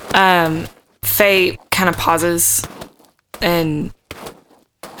 Faye kind of pauses and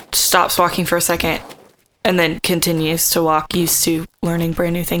stops walking for a second and then continues to walk, used to learning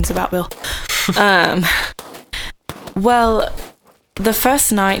brand new things about Bill. Well, the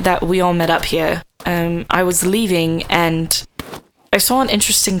first night that we all met up here, I was leaving and I saw an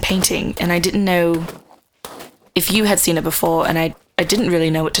interesting painting, and I didn't know if you had seen it before, and I didn't really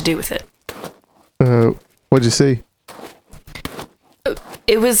know what to do with it. What'd you see?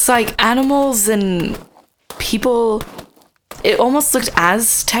 It was like animals and people. It almost looked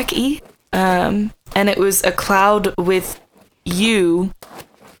Aztec-y. And it was a cloud with you,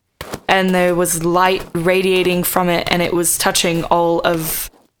 and there was light radiating from it, and it was touching all of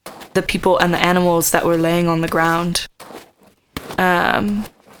the people and the animals that were laying on the ground. And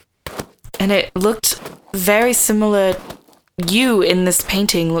it looked very similar. You in this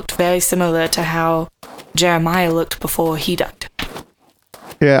painting looked very similar to how Jeremiah looked before he died.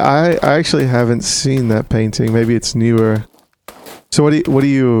 Yeah, I actually haven't seen that painting. Maybe it's newer. So what do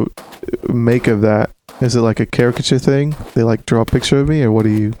you make of that? Is it like a caricature thing? They like draw a picture of me, or what do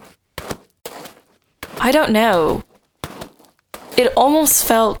you? I don't know. It almost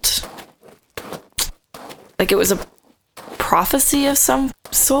felt like it was a prophecy of some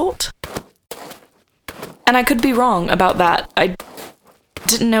sort. And I could be wrong about that. I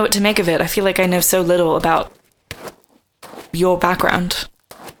didn't know what to make of it. I feel like I know so little about your background.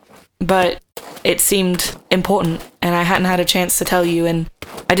 But it seemed important, and I hadn't had a chance to tell you, and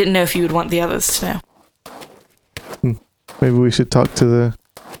I didn't know if you would want the others to know. Maybe we should talk to the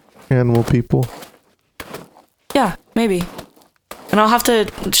animal people. Yeah, maybe. And I'll have to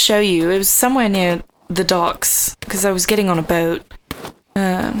show you. It was somewhere near the docks, because I was getting on a boat.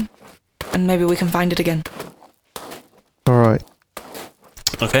 And maybe we can find it again. All right.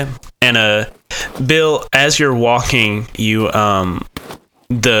 Okay. And Bill, as you're walking, you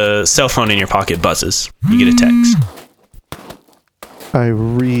the cell phone in your pocket buzzes. You get a text. I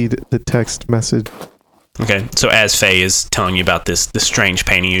read the text message. Okay. So as Faye is telling you about this strange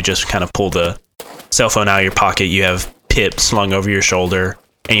painting, you just kind of pull the cell phone out of your pocket. You have Pip slung over your shoulder,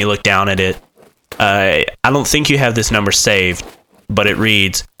 and you look down at it. I don't think you have this number saved, but it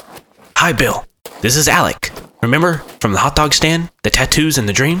reads, "Hi, Bill. This is Alec. Remember from the hot dog stand, the tattoos and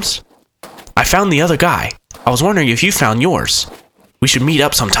the dreams? I found the other guy. I was wondering if you found yours. We should meet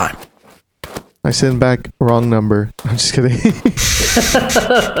up sometime." I send back wrong number. I'm just kidding.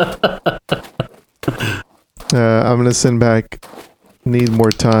 I'm gonna send back need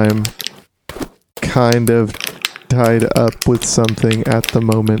more time. Kind of tied up with something at the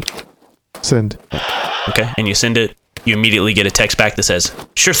moment. Send. Okay. And you send it. You immediately get a text back that says,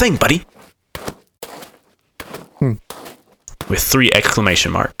 "Sure thing, buddy." With 3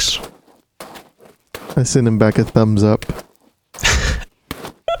 exclamation marks. I send him back a thumbs up.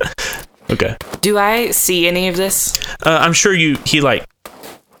 Okay. Do I see any of this? I'm sure he like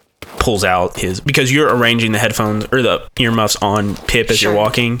pulls out his, because you're arranging the headphones or the earmuffs on Pip as Sure. you're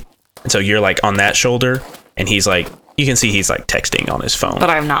walking. And so you're like on that shoulder, and he's like, you can see he's like texting on his phone. But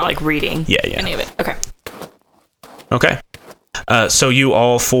I'm not, like, reading Yeah. any of it. Okay. Okay. So you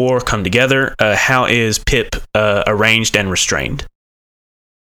all 4 come together. How is Pip arranged and restrained?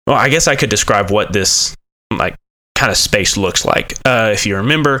 Well, I guess I could describe what this like kind of space looks like. If you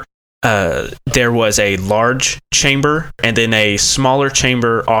remember, there was a large chamber and then a smaller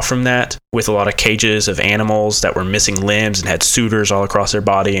chamber off from that with a lot of cages of animals that were missing limbs and had suitors all across their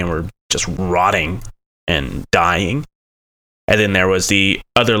body and were just rotting and dying. And then there was the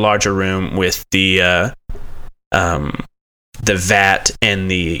other larger room with the vat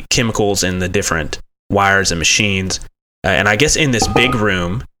and the chemicals and the different wires and machines. And I guess in this big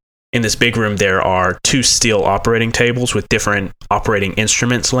room, there are 2 steel operating tables with different operating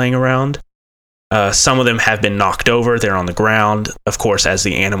instruments laying around. Some of them have been knocked over. They're on the ground, of course, as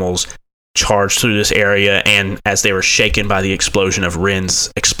the animals charge through this area, and as they were shaken by the explosion of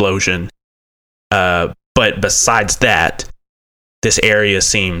Rin's explosion. But besides that, this area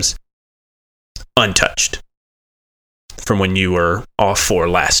seems untouched from when you were all four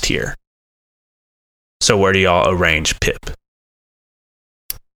last here. So where do y'all arrange Pip?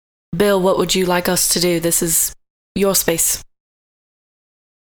 Bill, what would you like us to do? This is your space.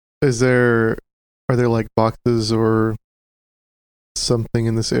 Are there like boxes or something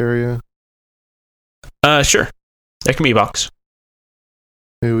in this area? Sure. There can be a box.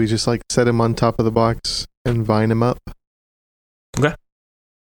 Maybe we just like set him on top of the box and vine him up. Okay.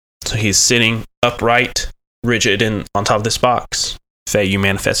 So he's sitting upright, rigid, and on top of this box. Faye, you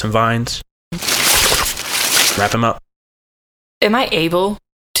manifest some vines. Wrap him up. Am I able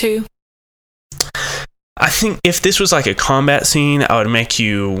to? I think if this was like a combat scene, I would make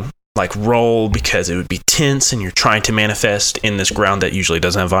you like roll because it would be tense and you're trying to manifest in this ground that usually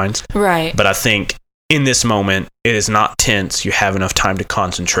doesn't have vines. Right. But I think in this moment, it is not tense. You have enough time to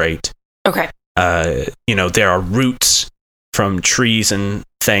concentrate. Okay. There are roots from trees and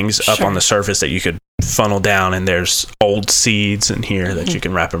things up on the surface that you could funnel down, and there's old seeds in here that you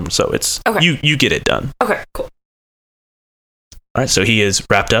can wrap them. So it's you get it done. Okay, cool. All right, so he is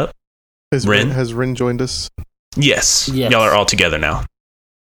wrapped up. Has Rin joined us? Yes. Y'all are all together now.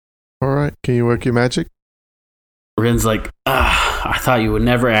 All right. Can you work your magic? Rin's like, I thought you would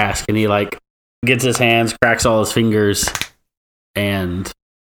never ask. And he like gets his hands, cracks all his fingers, and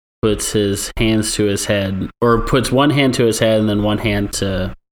puts his hands to his head, or puts one hand to his head and then one hand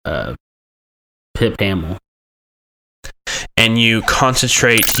to Pip Hamill. And you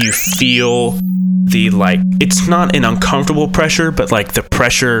concentrate, you feel the it's not an uncomfortable pressure, but like the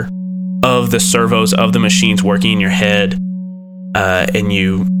pressure of the servos of the machines working in your head, and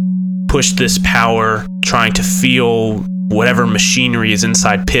you push this power, trying to feel whatever machinery is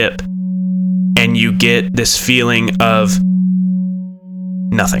inside Pip, and you get this feeling of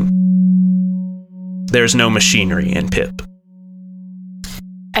nothing. There's no machinery in Pip.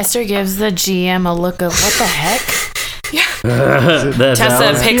 Esther gives the GM a look of, what the heck?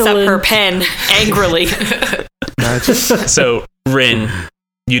 Tessa picks up her pen angrily. So, Rin,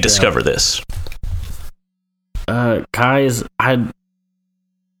 you discover this. Guys, I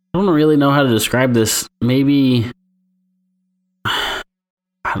don't really know how to describe this. Maybe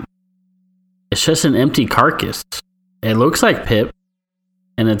it's just an empty carcass. It looks like Pip,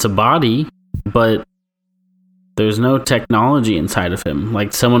 and it's a body, but there's no technology inside of him.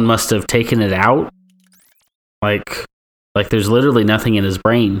 Like someone must have taken it out. Like there's literally nothing in his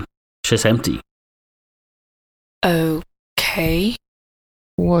brain. It's just empty. Okay.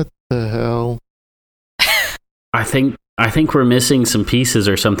 What the hell? I think we're missing some pieces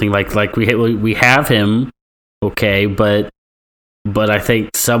or something. Like we have him, okay, but I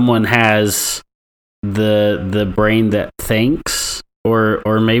think someone has the brain that thinks,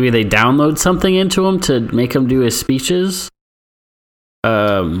 or maybe they download something into him to make him do his speeches.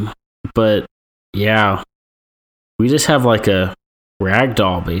 But yeah, we just have like a rag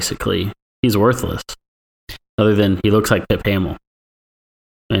doll basically. He's worthless, other than he looks like Pip Hamill,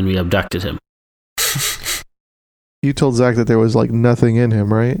 and we abducted him. You told Zach that there was like nothing in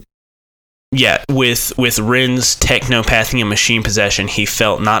him, right? Yeah, with Rin's technopathy and machine possession, he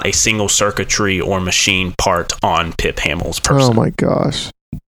felt not a single circuitry or machine part on Pip Hamill's person. Oh my gosh.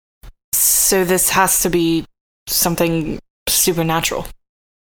 So this has to be something supernatural.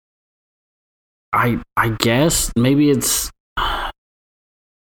 I guess maybe it's, I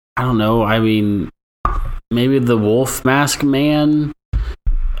don't know. I mean, maybe the wolf mask man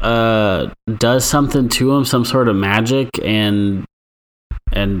does something to him, some sort of magic, and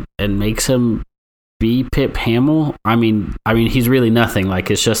makes him be Pip Hamill. I mean he's really nothing.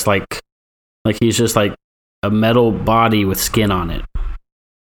 Like it's just like he's just like a metal body with skin on it.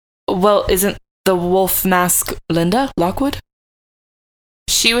 Well, isn't the wolf mask Linda Lockwood?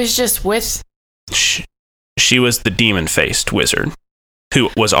 She was just with... She was the demon-faced wizard who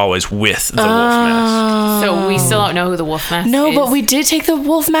was always with the wolf mask. So we still don't know who the wolf mask is. No, but we did take the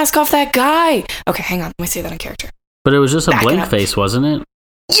wolf mask off that guy. Okay, hang on. Let me say that in character. But it was just a Back blank up. face, wasn't it?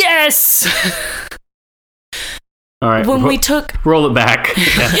 Yes! All right. When we took... Roll it back.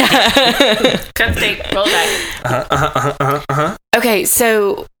 Cut tape, roll back. Okay,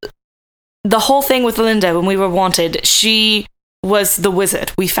 so the whole thing with Linda when we were wanted, she was the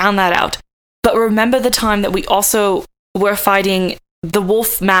wizard. We found that out. But remember the time that we also were fighting the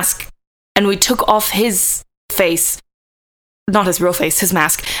wolf mask and we took off his face, not his real face, his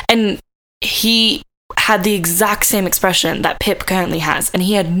mask, and he had the exact same expression that Pip currently has, and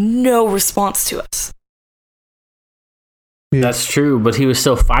he had no response to us. Yeah. That's true, but he was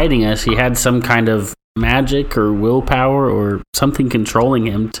still fighting us. He had some kind of magic or willpower or something controlling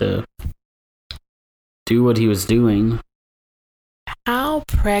him to do what he was doing. How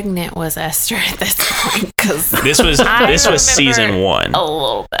pregnant was Esther at this point? Because This was season 1. a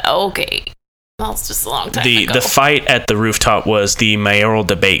little bit. Okay, well, it's just a long time ago. The fight at the rooftop was the mayoral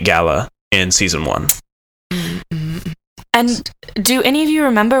debate gala in season 1. And do any of you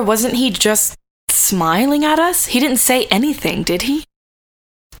remember, wasn't he just smiling at us? He didn't say anything, did he?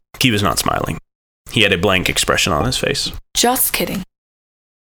 He was not smiling. He had a blank expression on his face. Just kidding.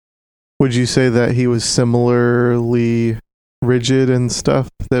 Would you say that he was similarly rigid and stuff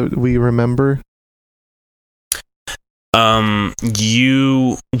that we remember? When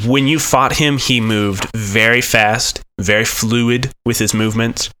you fought him, he moved very fast, very fluid with his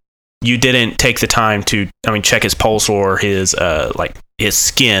movements. You didn't take the time to, check his pulse or his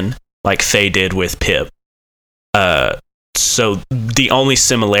skin like Faye did with Pip. So the only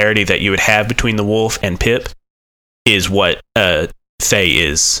similarity that you would have between the wolf and Pip is what Faye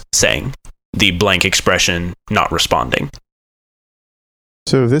is saying. The blank expression, not responding.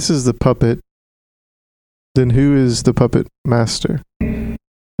 So if this is the puppet, then who is the puppet master?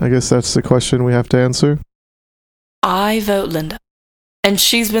 I guess that's the question we have to answer. I vote Linda. And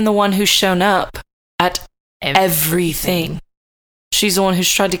she's been the one who's shown up at everything. She's the one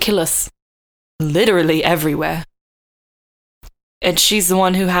who's tried to kill us. Literally everywhere. And she's the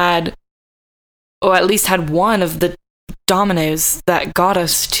one who had, or at least had one of the dominoes that got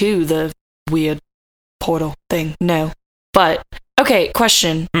us to the weird portal thing. No. But, okay,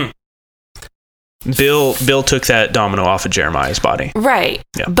 question. Bill took that domino off of Jeremiah's body. Right.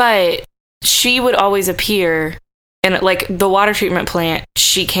 Yeah. But she would always appear in, like, the water treatment plant.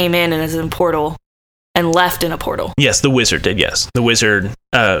 She came in and is in a portal and left in a portal. Yes, the wizard did, yes. The wizard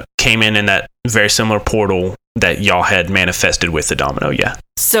came in that very similar portal that y'all had manifested with the domino, yeah.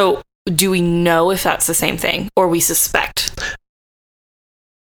 So, do we know if that's the same thing, or we suspect?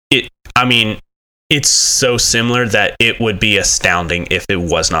 It's so similar that it would be astounding if it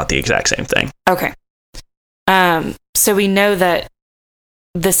was not the exact same thing. Okay. So we know that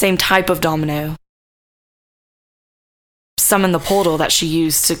the same type of domino summoned the portal that she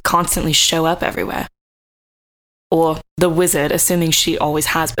used to constantly show up everywhere. Or the wizard, assuming she always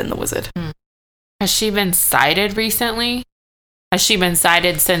has been the wizard. Has she been cited recently? Has she been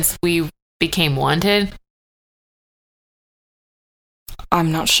cited since we became wanted?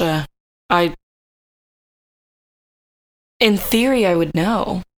 I'm not sure. In theory, I would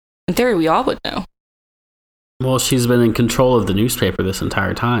know. In theory, we all would know. Well, she's been in control of the newspaper this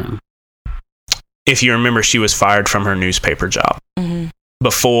entire time. If you remember, she was fired from her newspaper job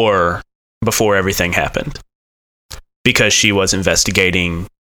before everything happened because she was investigating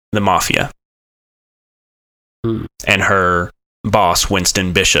the mafia. And her boss,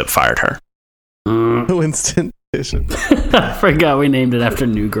 Winston Bishop, fired her. Winston Bishop. I forgot we named it after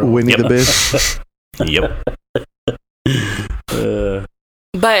New Girl. Winnie the Bish. Yep.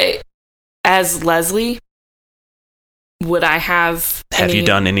 But as Leslie, would I have you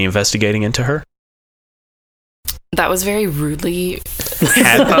done any investigating into her? That was very rudely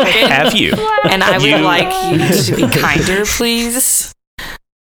Have you? And I would like you to be kinder, please.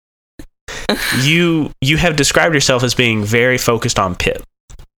 You have described yourself as being very focused on Pip.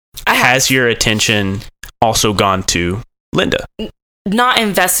 Has your attention also gone to Linda? Not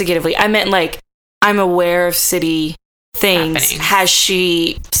investigatively. I meant like I'm aware of city things. Happening. Has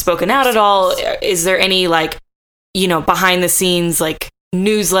she spoken out at all? Is there any behind the scenes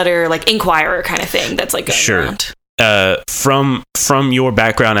newsletter, Inquirer kind of thing that's going around? From your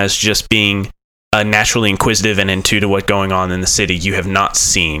background as just being naturally inquisitive and in tune to what's going on in the city, you have not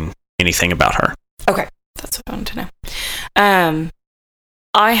seen anything about her. Okay, that's what I wanted to know.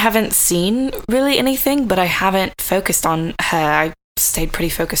 I haven't seen really anything, but I haven't focused on her. I stayed pretty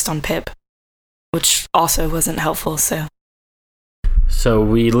focused on Pip, which also wasn't helpful. So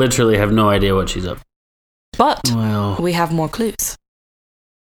we literally have no idea what she's up to. But Well, we have more clues.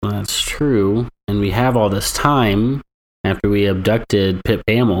 that's true. And we have all this time after we abducted Pip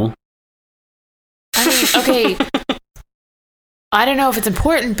Hamill. I mean, okay. I don't know if it's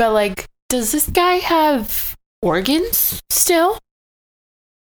important, but does this guy have organs still?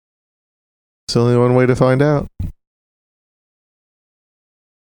 It's only one way to find out.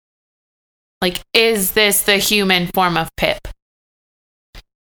 Is this the human form of Pip?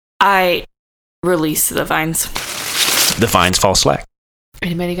 I release the vines. The vines fall slack.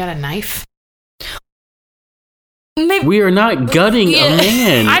 Anybody got a knife? Maybe We are not gutting a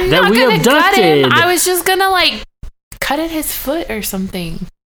man I'm that not we gonna gut him. abducted. I was just gonna cut at his foot or something.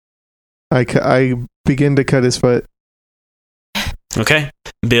 I begin to cut his foot. Okay.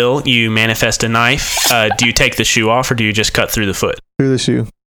 Bill, you manifest a knife. Do you take the shoe off or do you just cut through the foot? Through the shoe.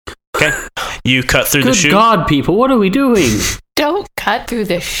 Okay. You cut through the Good shoe. God, people, what are we doing? Don't cut through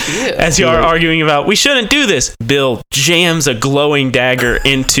the shoe. As you are arguing about, we shouldn't do this, Bill jams a glowing dagger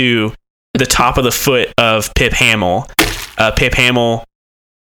into the top of the foot of Pip Hamill. Pip Hamill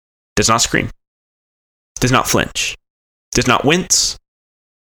does not scream, does not flinch, does not wince.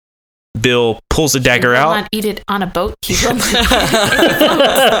 Bill pulls the dagger He will out. not eat it on a boat. He will not.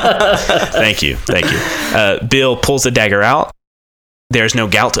 Thank you. Bill pulls the dagger out. There's no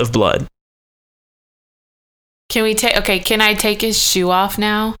gout of blood. Can we take? Okay, can I take his shoe off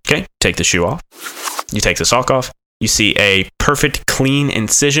now? Okay, take the shoe off. You take the sock off. You see a perfect, clean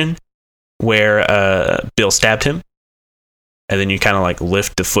incision where Bill stabbed him. And then you kind of like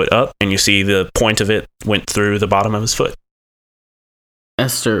lift the foot up, and you see the point of it went through the bottom of his foot.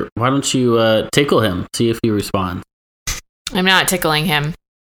 Esther, why don't you tickle him, see if he responds? I'm not tickling him.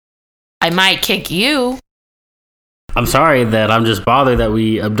 I might kick you. I'm sorry that I'm just bothered that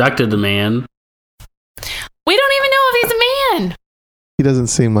we abducted the man. We don't even know if he's a man. He doesn't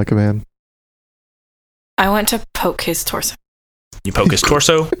seem like a man. I went to poke his torso. You poke his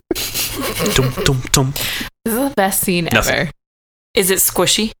torso. Dum, dum, dum. This is the best scene Nothing. ever. Is it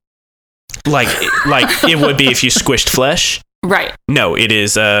squishy? Like it would be if you squished flesh. Right. No, it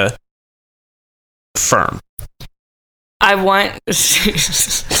is firm. It's I want.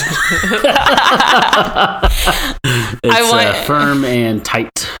 firm and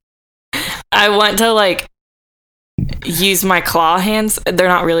tight. I want to like use my claw hands. They're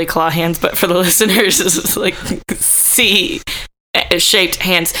not really claw hands, but for the listeners, it's like C shaped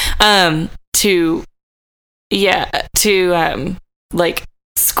hands. To like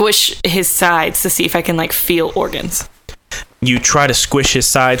squish his sides to see if I can like feel organs. You try to squish his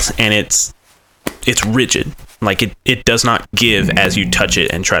sides, and it's rigid. Like it does not give as you touch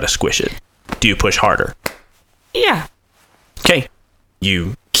it and try to squish it. Do you push harder? Yeah. Okay.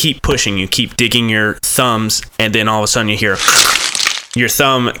 You keep pushing, you keep digging your thumbs, and then all of a sudden you hear your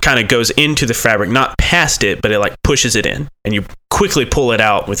thumb kind of goes into the fabric, not past it, but it like pushes it in, and you quickly pull it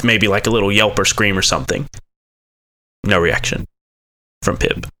out with maybe like a little yelp or scream or something. No reaction from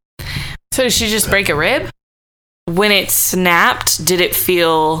Pip. So did she just break a rib? When it snapped, did it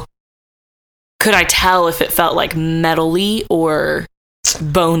feel... Could I tell if it felt like metally or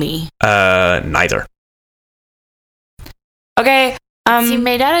bony? Neither. Okay. Is he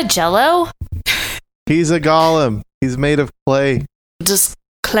made out of jello? He's a golem. He's made of clay. Does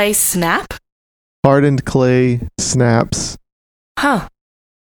clay snap? Hardened clay snaps. Huh.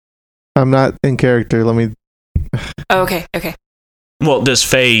 I'm not in character. Let me... Oh, okay. Well, does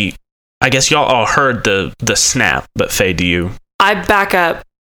Faye... I guess y'all all heard the snap, but Faye, do you? I back up.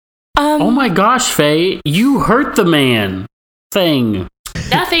 Oh my gosh, Faye, you hurt the man thing.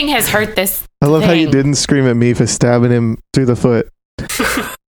 Nothing has hurt this. I love how you thing. didn't scream at me for stabbing him through the foot.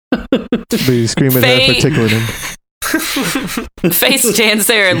 But you scream at her Faye- for tickling him. Faye stands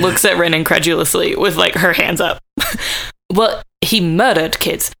there and looks at Ren incredulously with like her hands up. Well, he murdered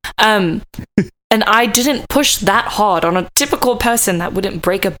kids. And I didn't push that hard on a typical person that wouldn't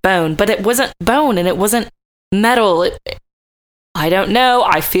break a bone, but it wasn't bone and it wasn't metal. I don't know.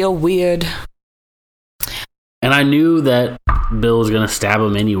 I feel weird. And I knew that Bill was going to stab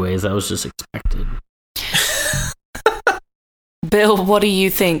him anyways. That was just expected. Bill, what do you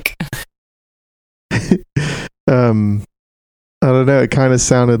think? I don't know. It kind of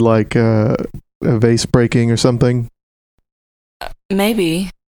sounded like a vase breaking or something. Maybe.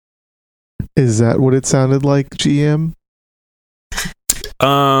 Is that what it sounded like, GM?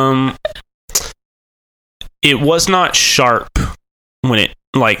 It was not sharp when it,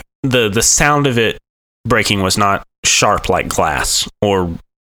 like, the sound of it breaking was not sharp like glass, or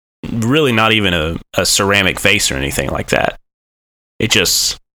really not even a ceramic vase or anything like that. It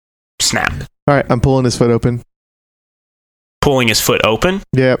just snapped. All right, I'm pulling his foot open. Pulling his foot open?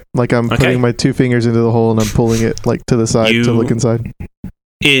 Yeah, like I'm Okay. putting my two fingers into the hole and I'm pulling it like to the side to look inside.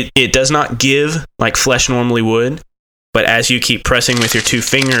 It does not give like flesh normally would, but as you keep pressing with your two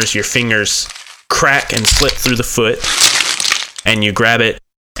fingers, your fingers crack and slip through the foot, and you grab it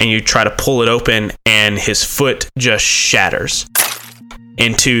and you try to pull it open, and his foot just shatters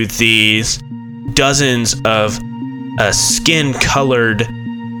into these dozens of skin-colored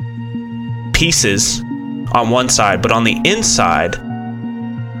pieces on one side, but on the inside,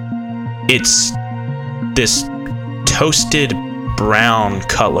 it's this toasted brown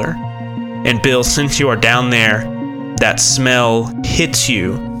color. And Bill, since you are down there, that smell hits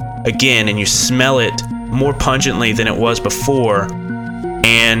you again, and you smell it more pungently than it was before,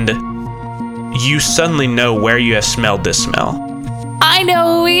 and you suddenly know where you have smelled this smell. I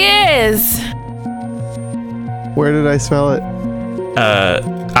know who he is. Where did I smell it?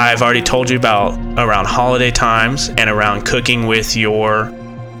 I've already told you about around holiday times and around cooking with your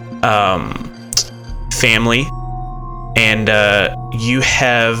family. And you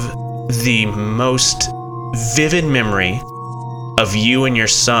have the most vivid memory of you and your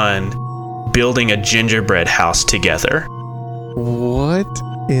son building a gingerbread house together. What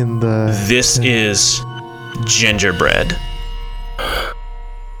in the... This is gingerbread.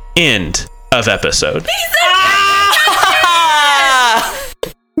 End of episode.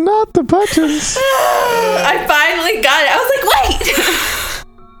 Not the buttons. I finally got it. I was like, wait.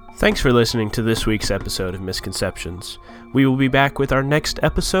 Thanks for listening to this week's episode of Misconceptions. We will be back with our next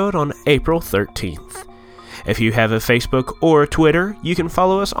episode on April 13th. If you have a Facebook or a Twitter, you can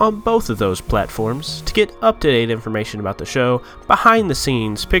follow us on both of those platforms to get up-to-date information about the show,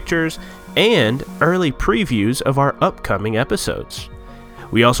 behind-the-scenes pictures, and early previews of our upcoming episodes.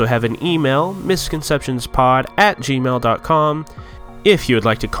 We also have an email, misconceptionspod@gmail.com, if you would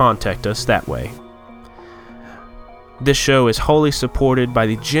like to contact us that way. This show is wholly supported by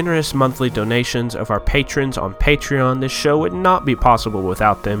the generous monthly donations of our patrons on Patreon. This show would not be possible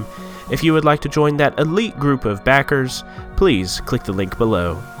without them. If you would like to join that elite group of backers, please click the link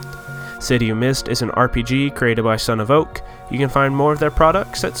below. City of Mist is an RPG created by Son of Oak. You can find more of their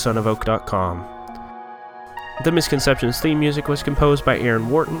products at sonofoak.com. The Misconceptions theme music was composed by Aaron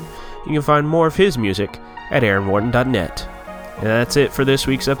Wharton. You can find more of his music at aaronwharton.net. And that's it for this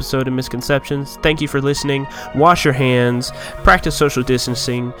week's episode of Misconceptions. Thank you for listening. Wash your hands, practice social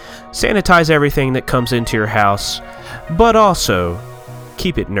distancing, sanitize everything that comes into your house, but also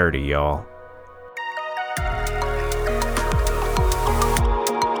keep it nerdy, y'all.